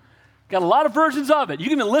 Got a lot of versions of it. You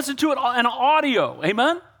can even listen to it in audio.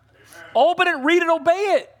 Amen? Open it, read it, obey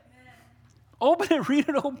it. Open it, read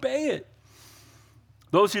it, obey it.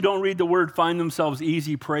 Those who don't read the word find themselves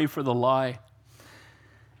easy prey for the lie.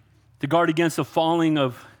 To guard against the falling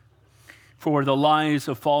for the lies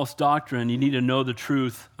of false doctrine, you need to know the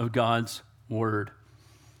truth of God's word.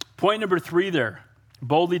 Point number 3 there,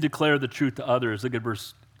 boldly declare the truth to others. Look at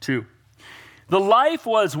verse 2. The life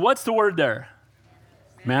was, what's the word there?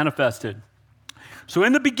 Manifested. So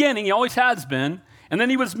in the beginning, He always has been, and then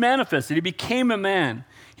He was manifested. He became a man.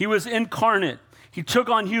 He was incarnate. He took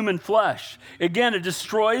on human flesh. Again, it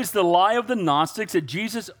destroys the lie of the Gnostics that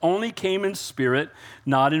Jesus only came in spirit,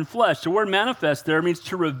 not in flesh. The word manifest there means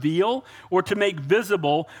to reveal or to make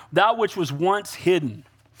visible that which was once hidden.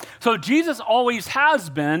 So Jesus always has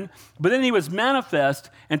been, but then He was manifest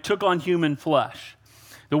and took on human flesh.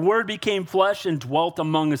 The Word became flesh and dwelt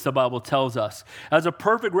among us, the Bible tells us, as a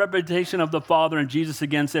perfect representation of the Father. And Jesus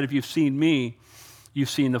again said, if you've seen me, you've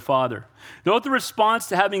seen the Father. Note the response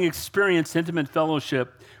to having experienced intimate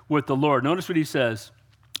fellowship with the Lord. Notice what He says.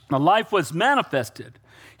 The life was manifested.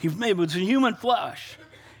 It was in human flesh.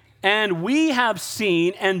 And we have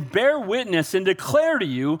seen and bear witness and declare to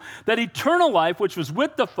you that eternal life, which was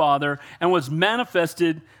with the Father and was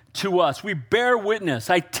manifested to us. We bear witness.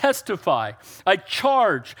 I testify. I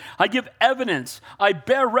charge. I give evidence. I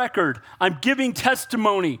bear record. I'm giving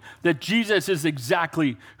testimony that Jesus is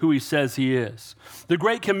exactly who He says He is. The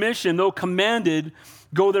Great Commission, though commanded,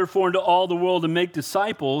 go therefore into all the world and make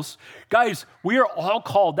disciples. Guys, we are all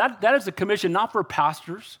called. That is a commission not for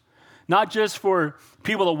pastors, not just for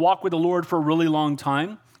people that walk with the Lord for a really long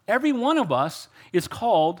time. Every one of us is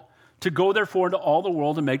called to go therefore into all the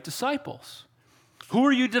world and make disciples. Who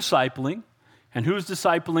are you discipling, and who's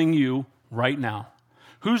discipling you right now?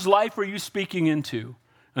 Whose life are you speaking into?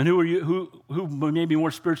 And who may be more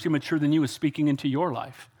spiritually mature than you is speaking into your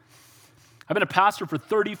life? I've been a pastor for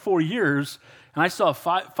 34 years, and I still have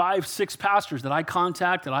five, six pastors that I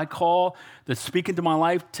contact, that I call, that speak into my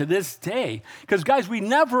life to this day. Because, guys, we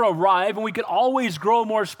never arrive, and we can always grow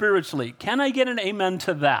more spiritually. Can I get an amen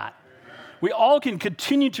to that? Amen. We all can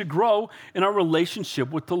continue to grow in our relationship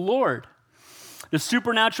with the Lord. The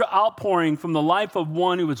supernatural outpouring from the life of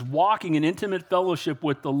one who is walking in intimate fellowship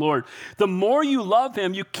with the Lord. The more you love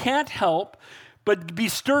him, you can't help but be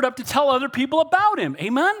stirred up to tell other people about him.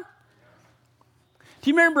 Amen? Do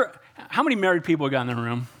you remember, how many married people got in the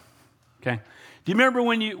room? Okay. Do you remember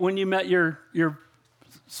when you met your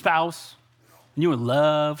spouse and you were in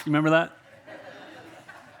love? You remember that?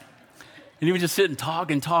 And you would just sit and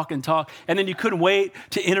talk. And then you couldn't wait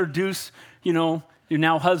to introduce, your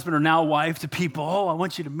now husband or now wife to people. Oh, I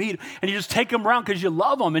want you to meet them. And you just take them around because you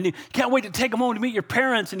love them. And you can't wait to take them home to meet your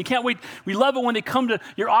parents. And you can't wait. We love it when they come to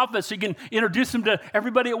your office so you can introduce them to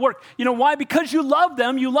everybody at work. You know why? Because you love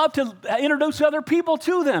them. You love to introduce other people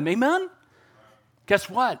to them. Amen? Guess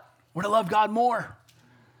what? We're to love God more.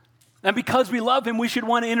 And because we love him, we should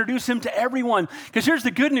want to introduce him to everyone. Because here's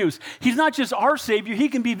the good news. He's not just our Savior. He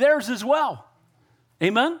can be theirs as well.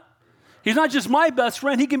 Amen? He's not just my best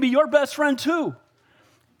friend. He can be your best friend too.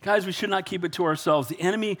 Guys, we should not keep it to ourselves. The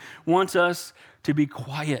enemy wants us to be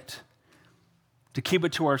quiet, to keep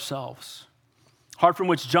it to ourselves. Heart from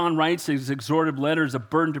which John writes his exhortative letters, a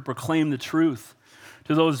burden to proclaim the truth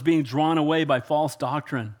to those being drawn away by false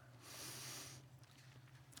doctrine.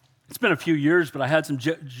 It's been a few years, but I had some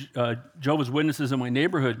Jehovah's Witnesses in my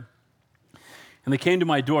neighborhood, and they came to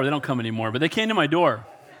my door. They don't come anymore, but they came to my door.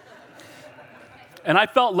 And I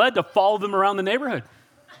felt led to follow them around the neighborhood.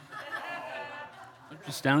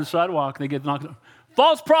 Just down the sidewalk, they get knocked.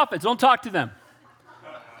 False prophets, don't talk to them.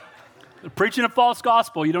 They're preaching a false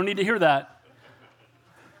gospel. You don't need to hear that.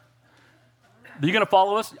 Are you going to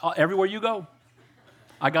follow us everywhere you go?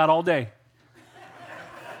 I got all day.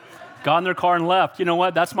 Got in their car and left. You know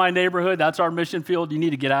what? That's my neighborhood. That's our mission field. You need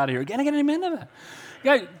to get out of here. Can I get an amen to that?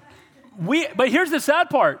 Yeah, but here's the sad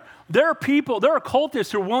part. There are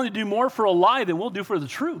cultists who are willing to do more for a lie than we'll do for the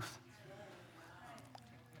truth.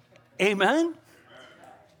 Amen?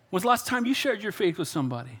 When's the last time you shared your faith with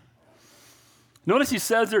somebody? Notice he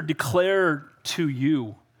says they're declared to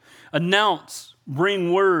you. Announce,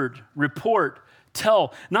 bring word, report,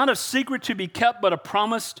 tell. Not a secret to be kept, but a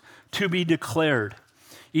promise to be declared.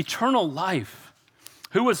 Eternal life,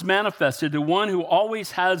 who was manifested, the one who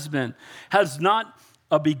always has been, has not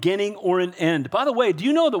a beginning or an end. By the way, do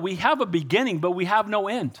you know that we have a beginning, but we have no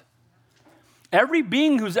end? Every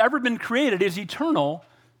being who's ever been created is eternal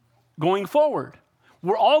going forward.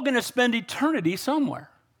 We're all going to spend eternity somewhere.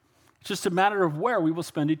 It's just a matter of where we will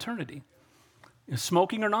spend eternity.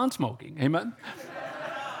 Smoking or non-smoking, amen?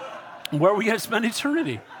 Where are we going to spend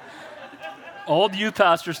eternity? Old youth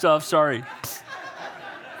pastor stuff, sorry.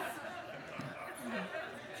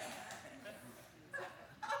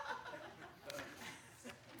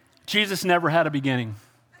 Jesus never had a beginning.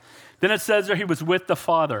 Then it says there he was with the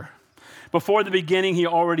Father. Before the beginning, he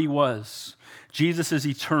already was. Jesus is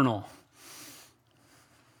eternal.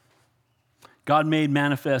 God made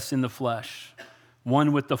manifest in the flesh,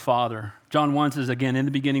 one with the Father. John 1 says again, in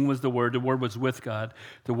the beginning was the Word was with God,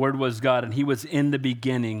 the Word was God, and he was in the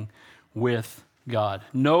beginning with God.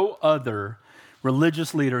 No other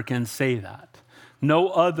religious leader can say that. No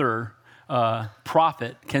other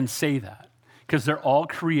prophet can say that, because they're all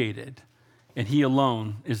created, and he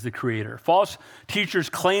alone is the creator. False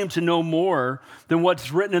teachers claim to know more than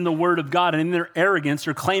what's written in the Word of God, and in their arrogance,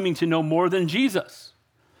 they're claiming to know more than Jesus.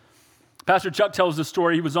 Pastor Chuck tells the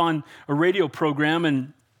story. He was on a radio program,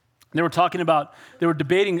 and they were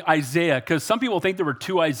debating Isaiah, because some people think there were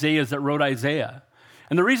two Isaiahs that wrote Isaiah.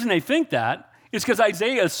 And the reason they think that is because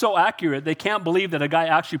Isaiah is so accurate, they can't believe that a guy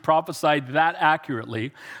actually prophesied that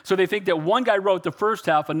accurately. So they think that one guy wrote the first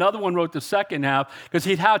half, another one wrote the second half, because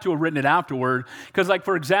he'd have to have written it afterward. Because, like,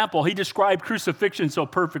 for example, he described crucifixion so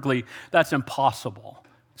perfectly, that's impossible.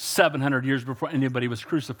 700 years before anybody was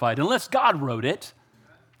crucified, unless God wrote it.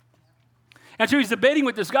 And so he's debating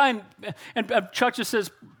with this guy, and Chuck just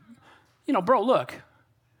says, bro, look,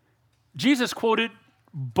 Jesus quoted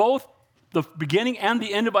both the beginning and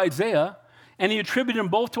the end of Isaiah, and he attributed them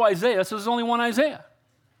both to Isaiah, so there's only one Isaiah.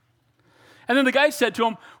 And then the guy said to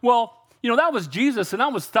him, well, that was Jesus, and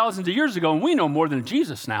that was thousands of years ago, and we know more than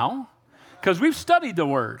Jesus now, because we've studied the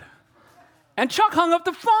Word. And Chuck hung up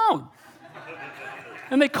the phone.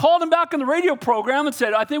 And they called him back on the radio program and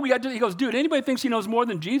said, I think we got to, he goes, dude, anybody thinks he knows more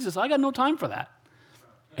than Jesus? I got no time for that.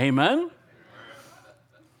 Amen?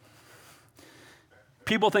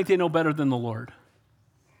 people think they know better than the Lord.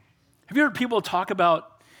 Have you heard people talk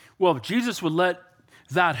about, well, if Jesus would let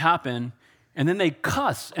that happen, and then they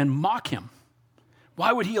cuss and mock him?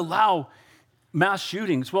 Why would he allow mass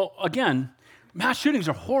shootings? Well, again, mass shootings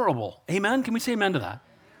are horrible. Amen? Can we say amen to that?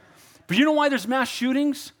 But you know why there's mass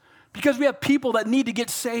shootings? Because we have people that need to get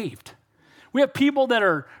saved. We have people that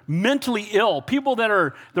are mentally ill, people that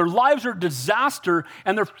their lives are a disaster,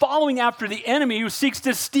 and they're following after the enemy who seeks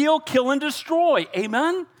to steal, kill, and destroy.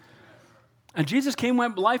 Amen? And Jesus came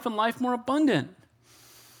with life and life more abundant.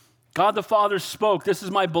 God the Father spoke, "This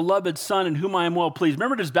is my beloved Son in whom I am well pleased."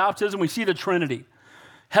 Remember at his baptism, we see the Trinity.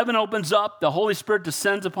 Heaven opens up, the Holy Spirit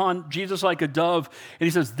descends upon Jesus like a dove, and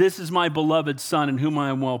he says, "This is my beloved Son in whom I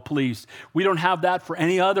am well pleased." We don't have that for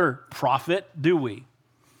any other prophet, do we?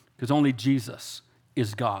 Because only Jesus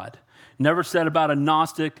is God. Never said about a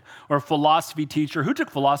Gnostic or a philosophy teacher. Who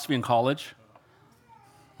took philosophy in college?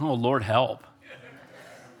 Oh, Lord help.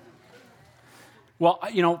 Well,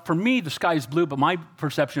 for me, the sky is blue, but my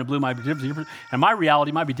perception of blue might be different, and my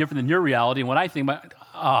reality might be different than your reality, and what I think,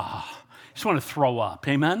 I just want to throw up.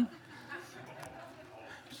 Amen?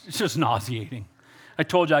 It's just nauseating. I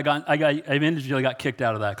told you I eventually got kicked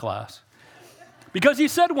out of that class. Because he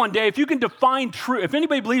said one day, if you can define truth, if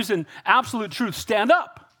anybody believes in absolute truth, stand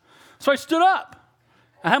up. So I stood up.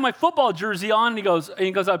 I had my football jersey on, and he goes,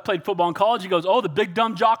 I played football in college. He goes, "Oh, the big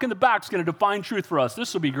dumb jock in the back is going to define truth for us.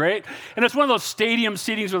 This will be great." And it's one of those stadium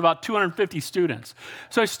seatings with about 250 students.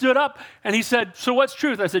 So I stood up, and he said, "So what's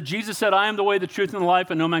truth?" I said, "Jesus said, I am the way, the truth, and the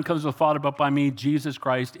life, and no man comes to the Father but by me. Jesus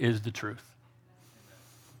Christ is the truth."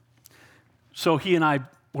 So he and I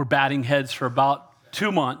were batting heads for about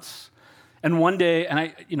 2 months. And one day,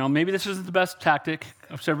 and maybe this isn't the best tactic,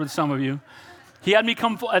 I've said with some of you, he had me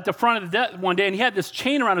come at the front of the desk one day, and he had this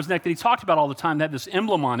chain around his neck that he talked about all the time that had this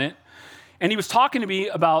emblem on it. And he was talking to me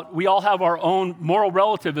about we all have our own moral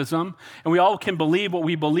relativism, and we all can believe what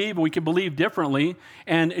we believe, and we can believe differently.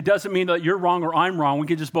 And it doesn't mean that you're wrong or I'm wrong. We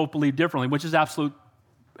can just both believe differently, which is absolute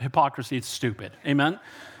hypocrisy. It's stupid. Amen?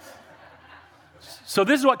 So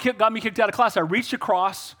this is what got me kicked out of class. I reached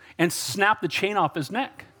across and snapped the chain off his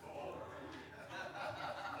neck.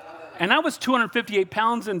 And I was 258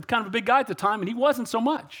 pounds and kind of a big guy at the time, and he wasn't so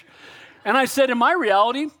much. And I said, in my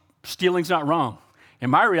reality, stealing's not wrong. In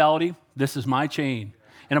my reality, this is my chain.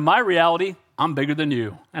 And in my reality, I'm bigger than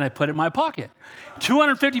you. And I put it in my pocket.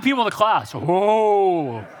 250 people in the class.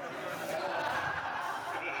 Whoa.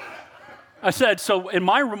 I said, so in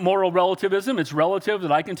my moral relativism, it's relative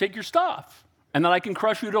that I can take your stuff and that I can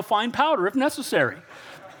crush you to a fine powder if necessary.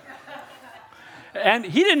 And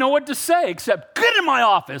he didn't know what to say except, "Get in my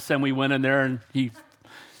office." And we went in there and he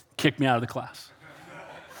kicked me out of the class.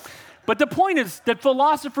 But the point is that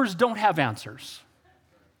philosophers don't have answers.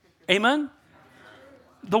 Amen?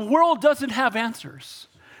 The world doesn't have answers.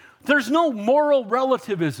 There's no moral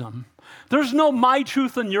relativism. There's no my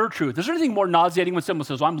truth and your truth. Is there anything more nauseating when someone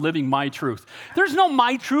says, "I'm living my truth"? There's no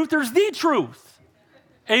my truth, there's the truth.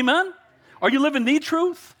 Amen? Are you living the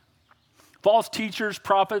truth? False teachers,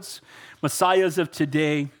 prophets, messiahs of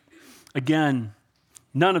today, again,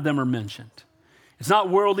 none of them are mentioned. It's not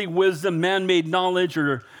worldly wisdom, man-made knowledge,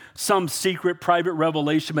 or some secret private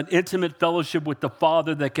revelation, but intimate fellowship with the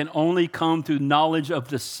Father that can only come through knowledge of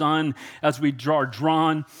the Son as we are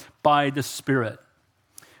drawn by the Spirit.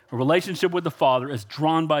 A relationship with the Father is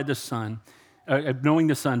drawn by the Son, knowing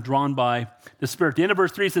the Son, drawn by the Spirit. The end of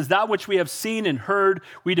verse 3 says, "That which we have seen and heard,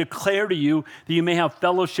 we declare to you, that you may have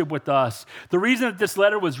fellowship with us." The reason that this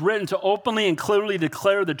letter was written to openly and clearly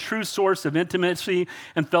declare the true source of intimacy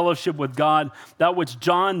and fellowship with God, that which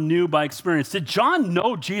John knew by experience. Did John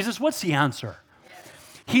know Jesus? What's the answer?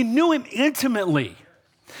 He knew him intimately.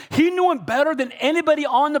 He knew him better than anybody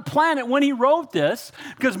on the planet when he wrote this,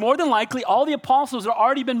 because more than likely all the apostles had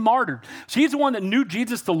already been martyred. So he's the one that knew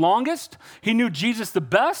Jesus the longest. He knew Jesus the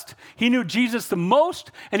best. He knew Jesus the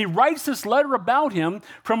most. And he writes this letter about him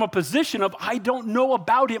from a position of, I don't know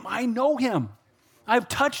about him. I know him. I've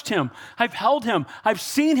touched him. I've held him. I've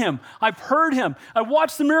seen him. I've heard him. I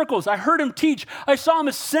watched the miracles. I heard him teach. I saw him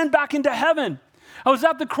ascend back into heaven. I was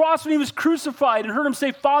at the cross when he was crucified and heard him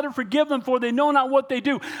say, "Father, forgive them, for they know not what they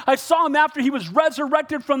do." I saw him after he was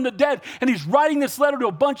resurrected from the dead, and he's writing this letter to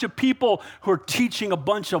a bunch of people who are teaching a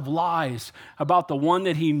bunch of lies about the one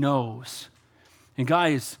that he knows. And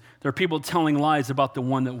guys, there are people telling lies about the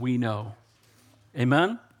one that we know.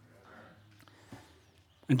 Amen?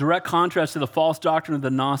 In direct contrast to the false doctrine of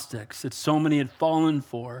the Gnostics that so many had fallen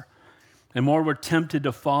for and more were tempted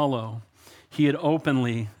to follow, he had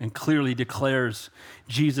openly and clearly declares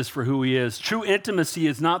Jesus for who he is. True intimacy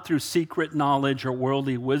is not through secret knowledge or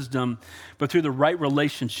worldly wisdom, but through the right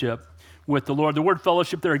relationship with the Lord. The word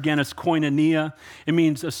fellowship there again is koinonia. It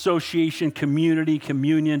means association, community,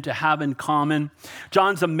 communion, to have in common.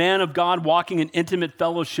 John's a man of God walking in intimate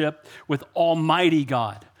fellowship with Almighty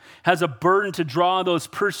God. Has a burden to draw those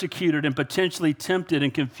persecuted and potentially tempted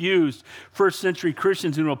and confused first century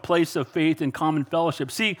Christians into a place of faith and common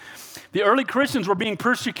fellowship. See, the early Christians were being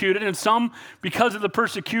persecuted, and some, because of the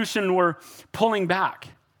persecution, were pulling back.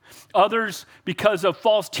 Others, because of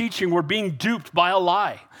false teaching, were being duped by a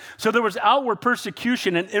lie. So there was outward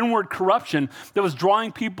persecution and inward corruption that was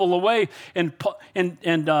drawing people away. And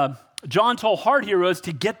John's whole heart here was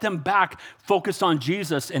to get them back focused on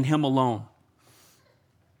Jesus and him alone.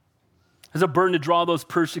 As a burden to draw those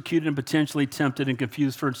persecuted and potentially tempted and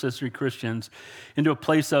confused first century Christians into a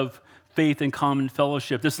place of faith and common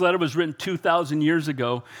fellowship. This letter was written 2,000 years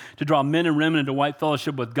ago to draw men and women into right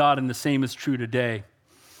fellowship with God, and the same is true today.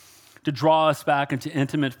 To draw us back into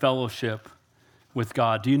intimate fellowship with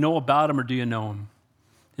God. Do you know about him or do you know him?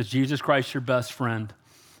 Is Jesus Christ your best friend?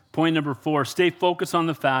 Point number 4, stay focused on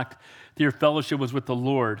the fact that your fellowship was with the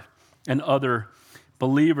Lord and other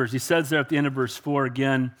believers. He says there at the end of verse 4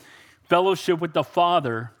 again, fellowship with the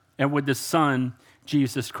Father and with the Son,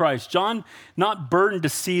 Jesus Christ. John, not burdened to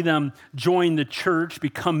see them join the church,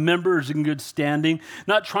 become members in good standing,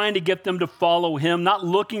 not trying to get them to follow him, not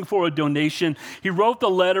looking for a donation. He wrote the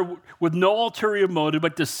letter with no ulterior motive,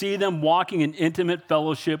 but to see them walking in intimate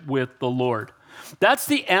fellowship with the Lord. That's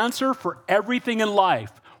the answer for everything in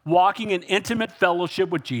life, walking in intimate fellowship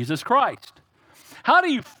with Jesus Christ. How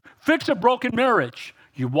do you fix a broken marriage?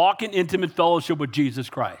 You walk in intimate fellowship with Jesus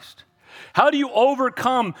Christ. How do you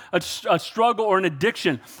overcome a struggle or an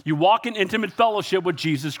addiction? You walk in intimate fellowship with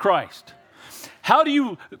Jesus Christ. How do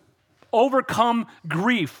you overcome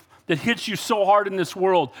grief that hits you so hard in this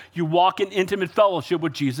world? You walk in intimate fellowship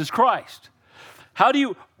with Jesus Christ. How do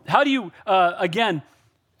you again,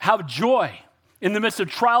 have joy in the midst of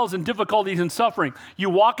trials and difficulties and suffering? You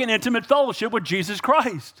walk in intimate fellowship with Jesus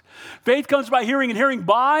Christ. Faith comes by hearing, and hearing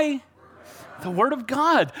by the Word of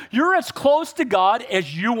God. You're as close to God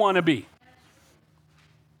as you want to be.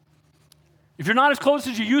 If you're not as close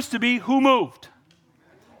as you used to be, who moved?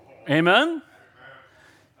 Amen?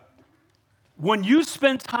 When you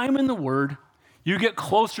spend time in the Word, you get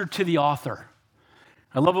closer to the author.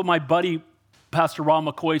 I love what my buddy, Pastor Rob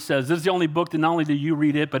McCoy, says. This is the only book that not only do you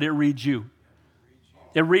read it, but it reads you.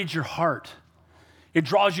 It reads your heart. It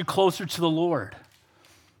draws you closer to the Lord.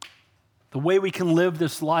 The way we can live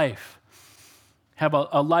this life, have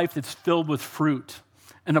a life that's filled with fruit,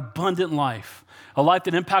 an abundant life, a life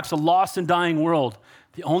that impacts a lost and dying world.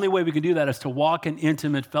 The only way we can do that is to walk in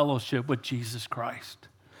intimate fellowship with Jesus Christ.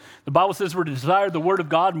 The Bible says we're to desire the Word of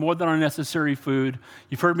God more than our necessary food.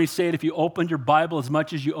 You've heard me say it, if you opened your Bible as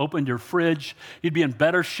much as you opened your fridge, you'd be in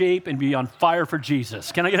better shape and be on fire for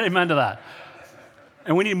Jesus. Can I get an amen to that?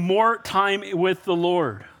 And we need more time with the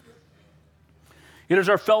Lord. It is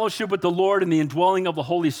our fellowship with the Lord and the indwelling of the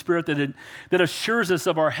Holy Spirit that assures us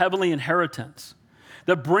of our heavenly inheritance,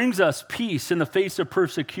 that brings us peace in the face of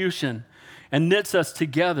persecution and knits us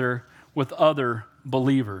together with other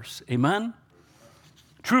believers. Amen?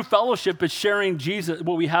 True fellowship is sharing Jesus,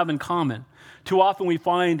 what we have in common. Too often we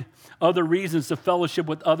find other reasons to fellowship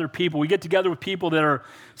with other people. We get together with people that are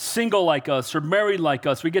single like us or married like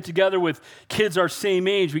us. We get together with kids our same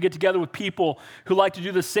age. We get together with people who like to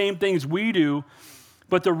do the same things we do.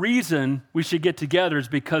 But the reason we should get together is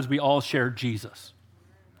because we all share Jesus.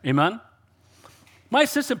 Amen? My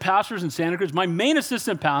assistant pastors in Santa Cruz, my main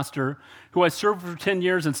assistant pastor, who I served for 10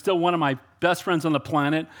 years and still one of my best friends on the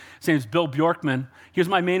planet, his name is Bill Bjorkman. He was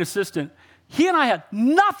my main assistant. He and I had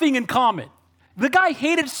nothing in common. The guy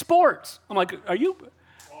hated sports. I'm like, are you,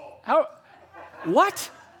 how, what?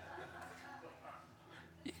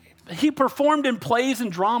 He performed in plays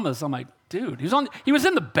and dramas. I'm like, dude, he was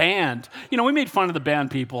in the band. You know, we made fun of the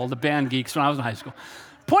band people, the band geeks when I was in high school.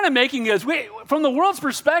 Point I'm making is, from the world's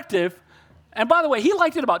perspective, and by the way, he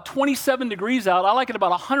liked it about 27 degrees out. I like it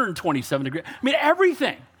about 127 degrees. I mean,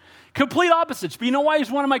 everything. Complete opposites. But you know why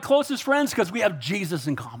he's one of my closest friends? Because we have Jesus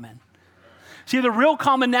in common. See, the real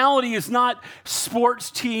commonality is not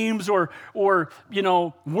sports teams or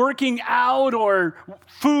working out or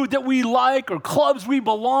food that we like or clubs we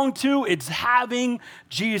belong to. It's having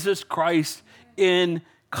Jesus Christ in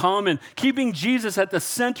common. Keeping Jesus at the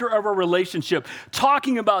center of our relationship.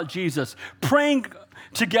 Talking about Jesus. Praying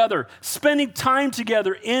together, spending time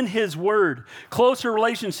together in his word. Closer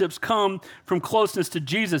relationships come from closeness to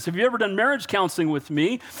Jesus. Have you ever done marriage counseling with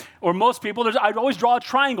me or most people? I always draw a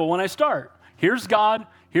triangle when I start. Here's God,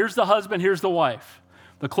 here's the husband, here's the wife.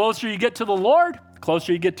 The closer you get to the Lord, the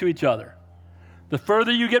closer you get to each other. The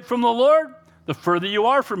further you get from the Lord, the further you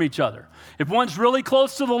are from each other. If one's really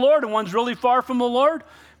close to the Lord and one's really far from the Lord,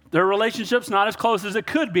 their relationship's not as close as it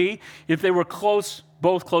could be if they were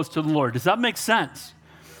both close to the Lord. Does that make sense?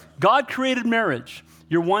 God created marriage.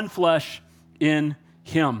 You're one flesh in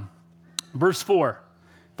him. Verse 4,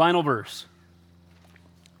 final verse.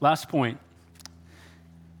 Last point.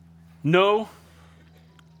 Know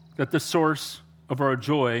that the source of our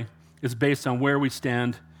joy is based on where we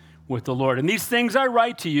stand with the Lord. And these things I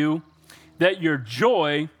write to you, that your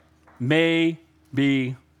joy may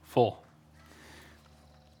be full.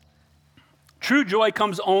 True joy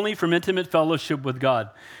comes only from intimate fellowship with God.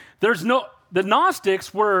 The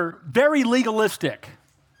Gnostics were very legalistic.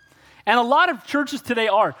 And a lot of churches today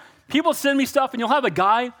are. People send me stuff and you'll have a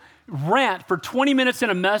guy rant for 20 minutes in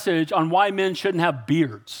a message on why men shouldn't have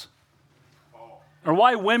beards or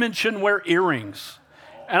why women shouldn't wear earrings.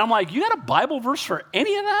 And I'm like, you got a Bible verse for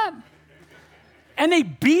any of that? And they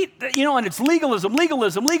beat, and it's legalism,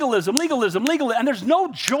 and there's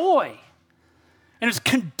no joy. And it's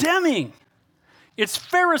condemning. It's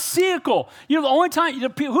pharisaical. The only time,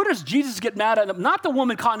 who does Jesus get mad at? Not the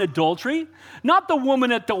woman caught in adultery, not the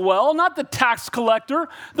woman at the well, not the tax collector,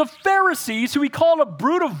 the Pharisees, who he called a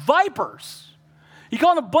brood of vipers. He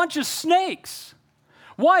called them a bunch of snakes.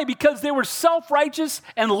 Why? Because they were self-righteous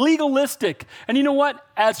and legalistic. And you know what?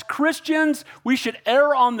 As Christians, we should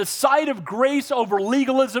err on the side of grace over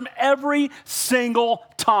legalism every single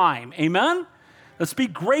time. Amen? Let's be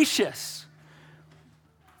gracious.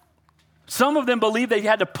 Some of them believed they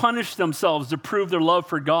had to punish themselves to prove their love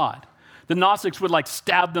for God. The Gnostics would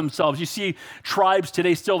stab themselves. You see tribes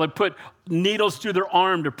today still that put needles through their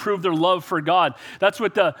arm to prove their love for God. That's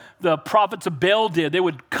what the prophets of Baal did. They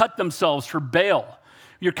would cut themselves for Baal.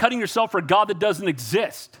 You're cutting yourself for a God that doesn't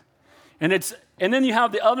exist. And then you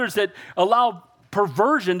have the others that allow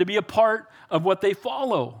perversion to be a part of what they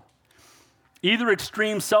follow. Either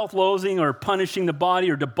extreme self-loathing or punishing the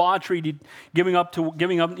body or debauchery, giving up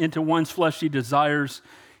into one's fleshly desires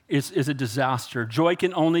is a disaster. Joy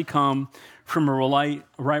can only come from a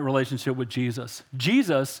right relationship with Jesus.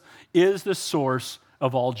 Jesus is the source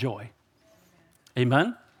of all joy.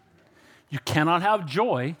 Amen? You cannot have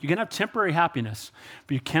joy. You can have temporary happiness,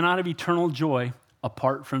 but you cannot have eternal joy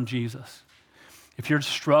apart from Jesus. If you're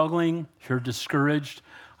struggling, if you're discouraged,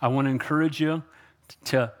 I want to encourage you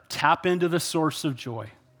to tap into the source of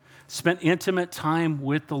joy. Spend intimate time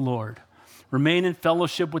with the Lord. Remain in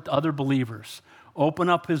fellowship with other believers. Open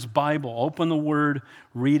up his Bible. Open the Word.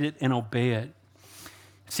 Read it and obey it.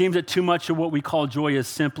 It seems that too much of what we call joy is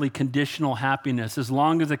simply conditional happiness. As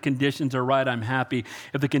long as the conditions are right, I'm happy.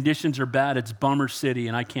 If the conditions are bad, it's bummer city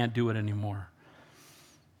and I can't do it anymore.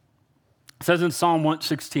 It says in Psalm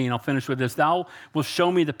 116, I'll finish with this, thou wilt show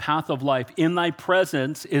me the path of life. In thy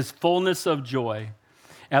presence is fullness of joy.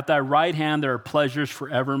 At thy right hand there are pleasures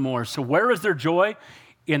forevermore. So where is there joy?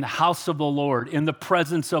 In the house of the Lord, in the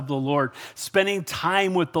presence of the Lord, spending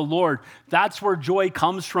time with the Lord. That's where joy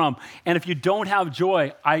comes from. And if you don't have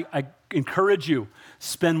joy, I encourage you,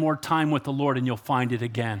 spend more time with the Lord and you'll find it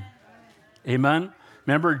again. Amen?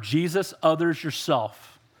 Remember, Jesus, others,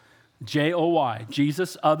 yourself. J-O-Y,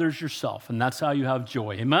 Jesus, others, yourself. And that's how you have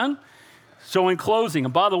joy. Amen? So in closing,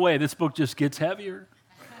 and by the way, this book just gets heavier.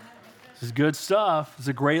 This is good stuff. It's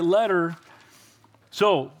a great letter.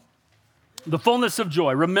 So, the fullness of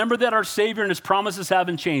joy. Remember that our Savior and his promises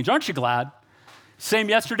haven't changed. Aren't you glad? Same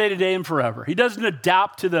yesterday, today, and forever. He doesn't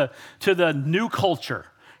adapt to the new culture.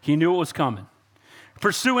 He knew it was coming.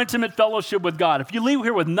 Pursue intimate fellowship with God. If you leave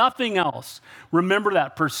here with nothing else, remember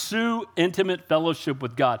that. Pursue intimate fellowship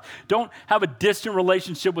with God. Don't have a distant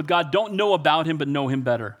relationship with God. Don't know about him, but know him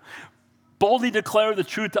better. Boldly declare the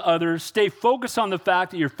truth to others. Stay focused on the fact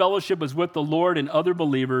that your fellowship is with the Lord and other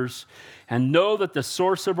believers. And know that the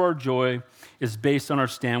source of our joy is based on our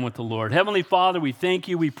stand with the Lord. Heavenly Father, we thank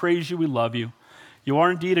you, we praise you, we love you. You are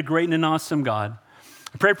indeed a great and an awesome God.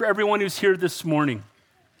 I pray for everyone who's here this morning.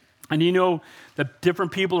 And you know that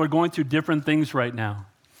different people are going through different things right now.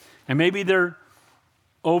 And maybe they're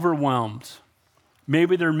overwhelmed.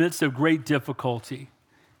 Maybe they're in the midst of great difficulty.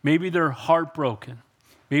 Maybe they're heartbroken.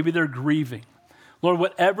 Maybe they're grieving. Lord,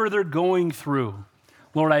 whatever they're going through,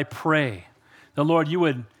 Lord, I pray that, Lord, you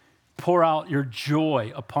would pour out your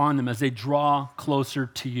joy upon them as they draw closer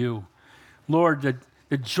to you. Lord,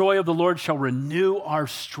 the joy of the Lord shall renew our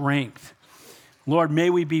strength. Lord, may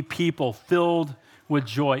we be people filled with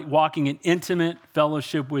joy, walking in intimate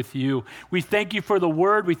fellowship with you. We thank you for the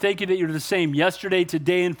word. We thank you that you're the same yesterday,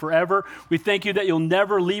 today, and forever. We thank you that you'll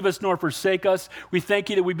never leave us nor forsake us. We thank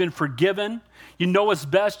you that we've been forgiven. You know us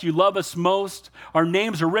best. You love us most. Our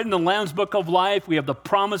names are written in the Lamb's Book of Life. We have the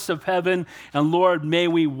promise of heaven. And Lord, may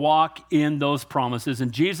we walk in those promises.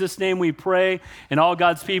 In Jesus' name we pray. And all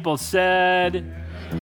God's people said...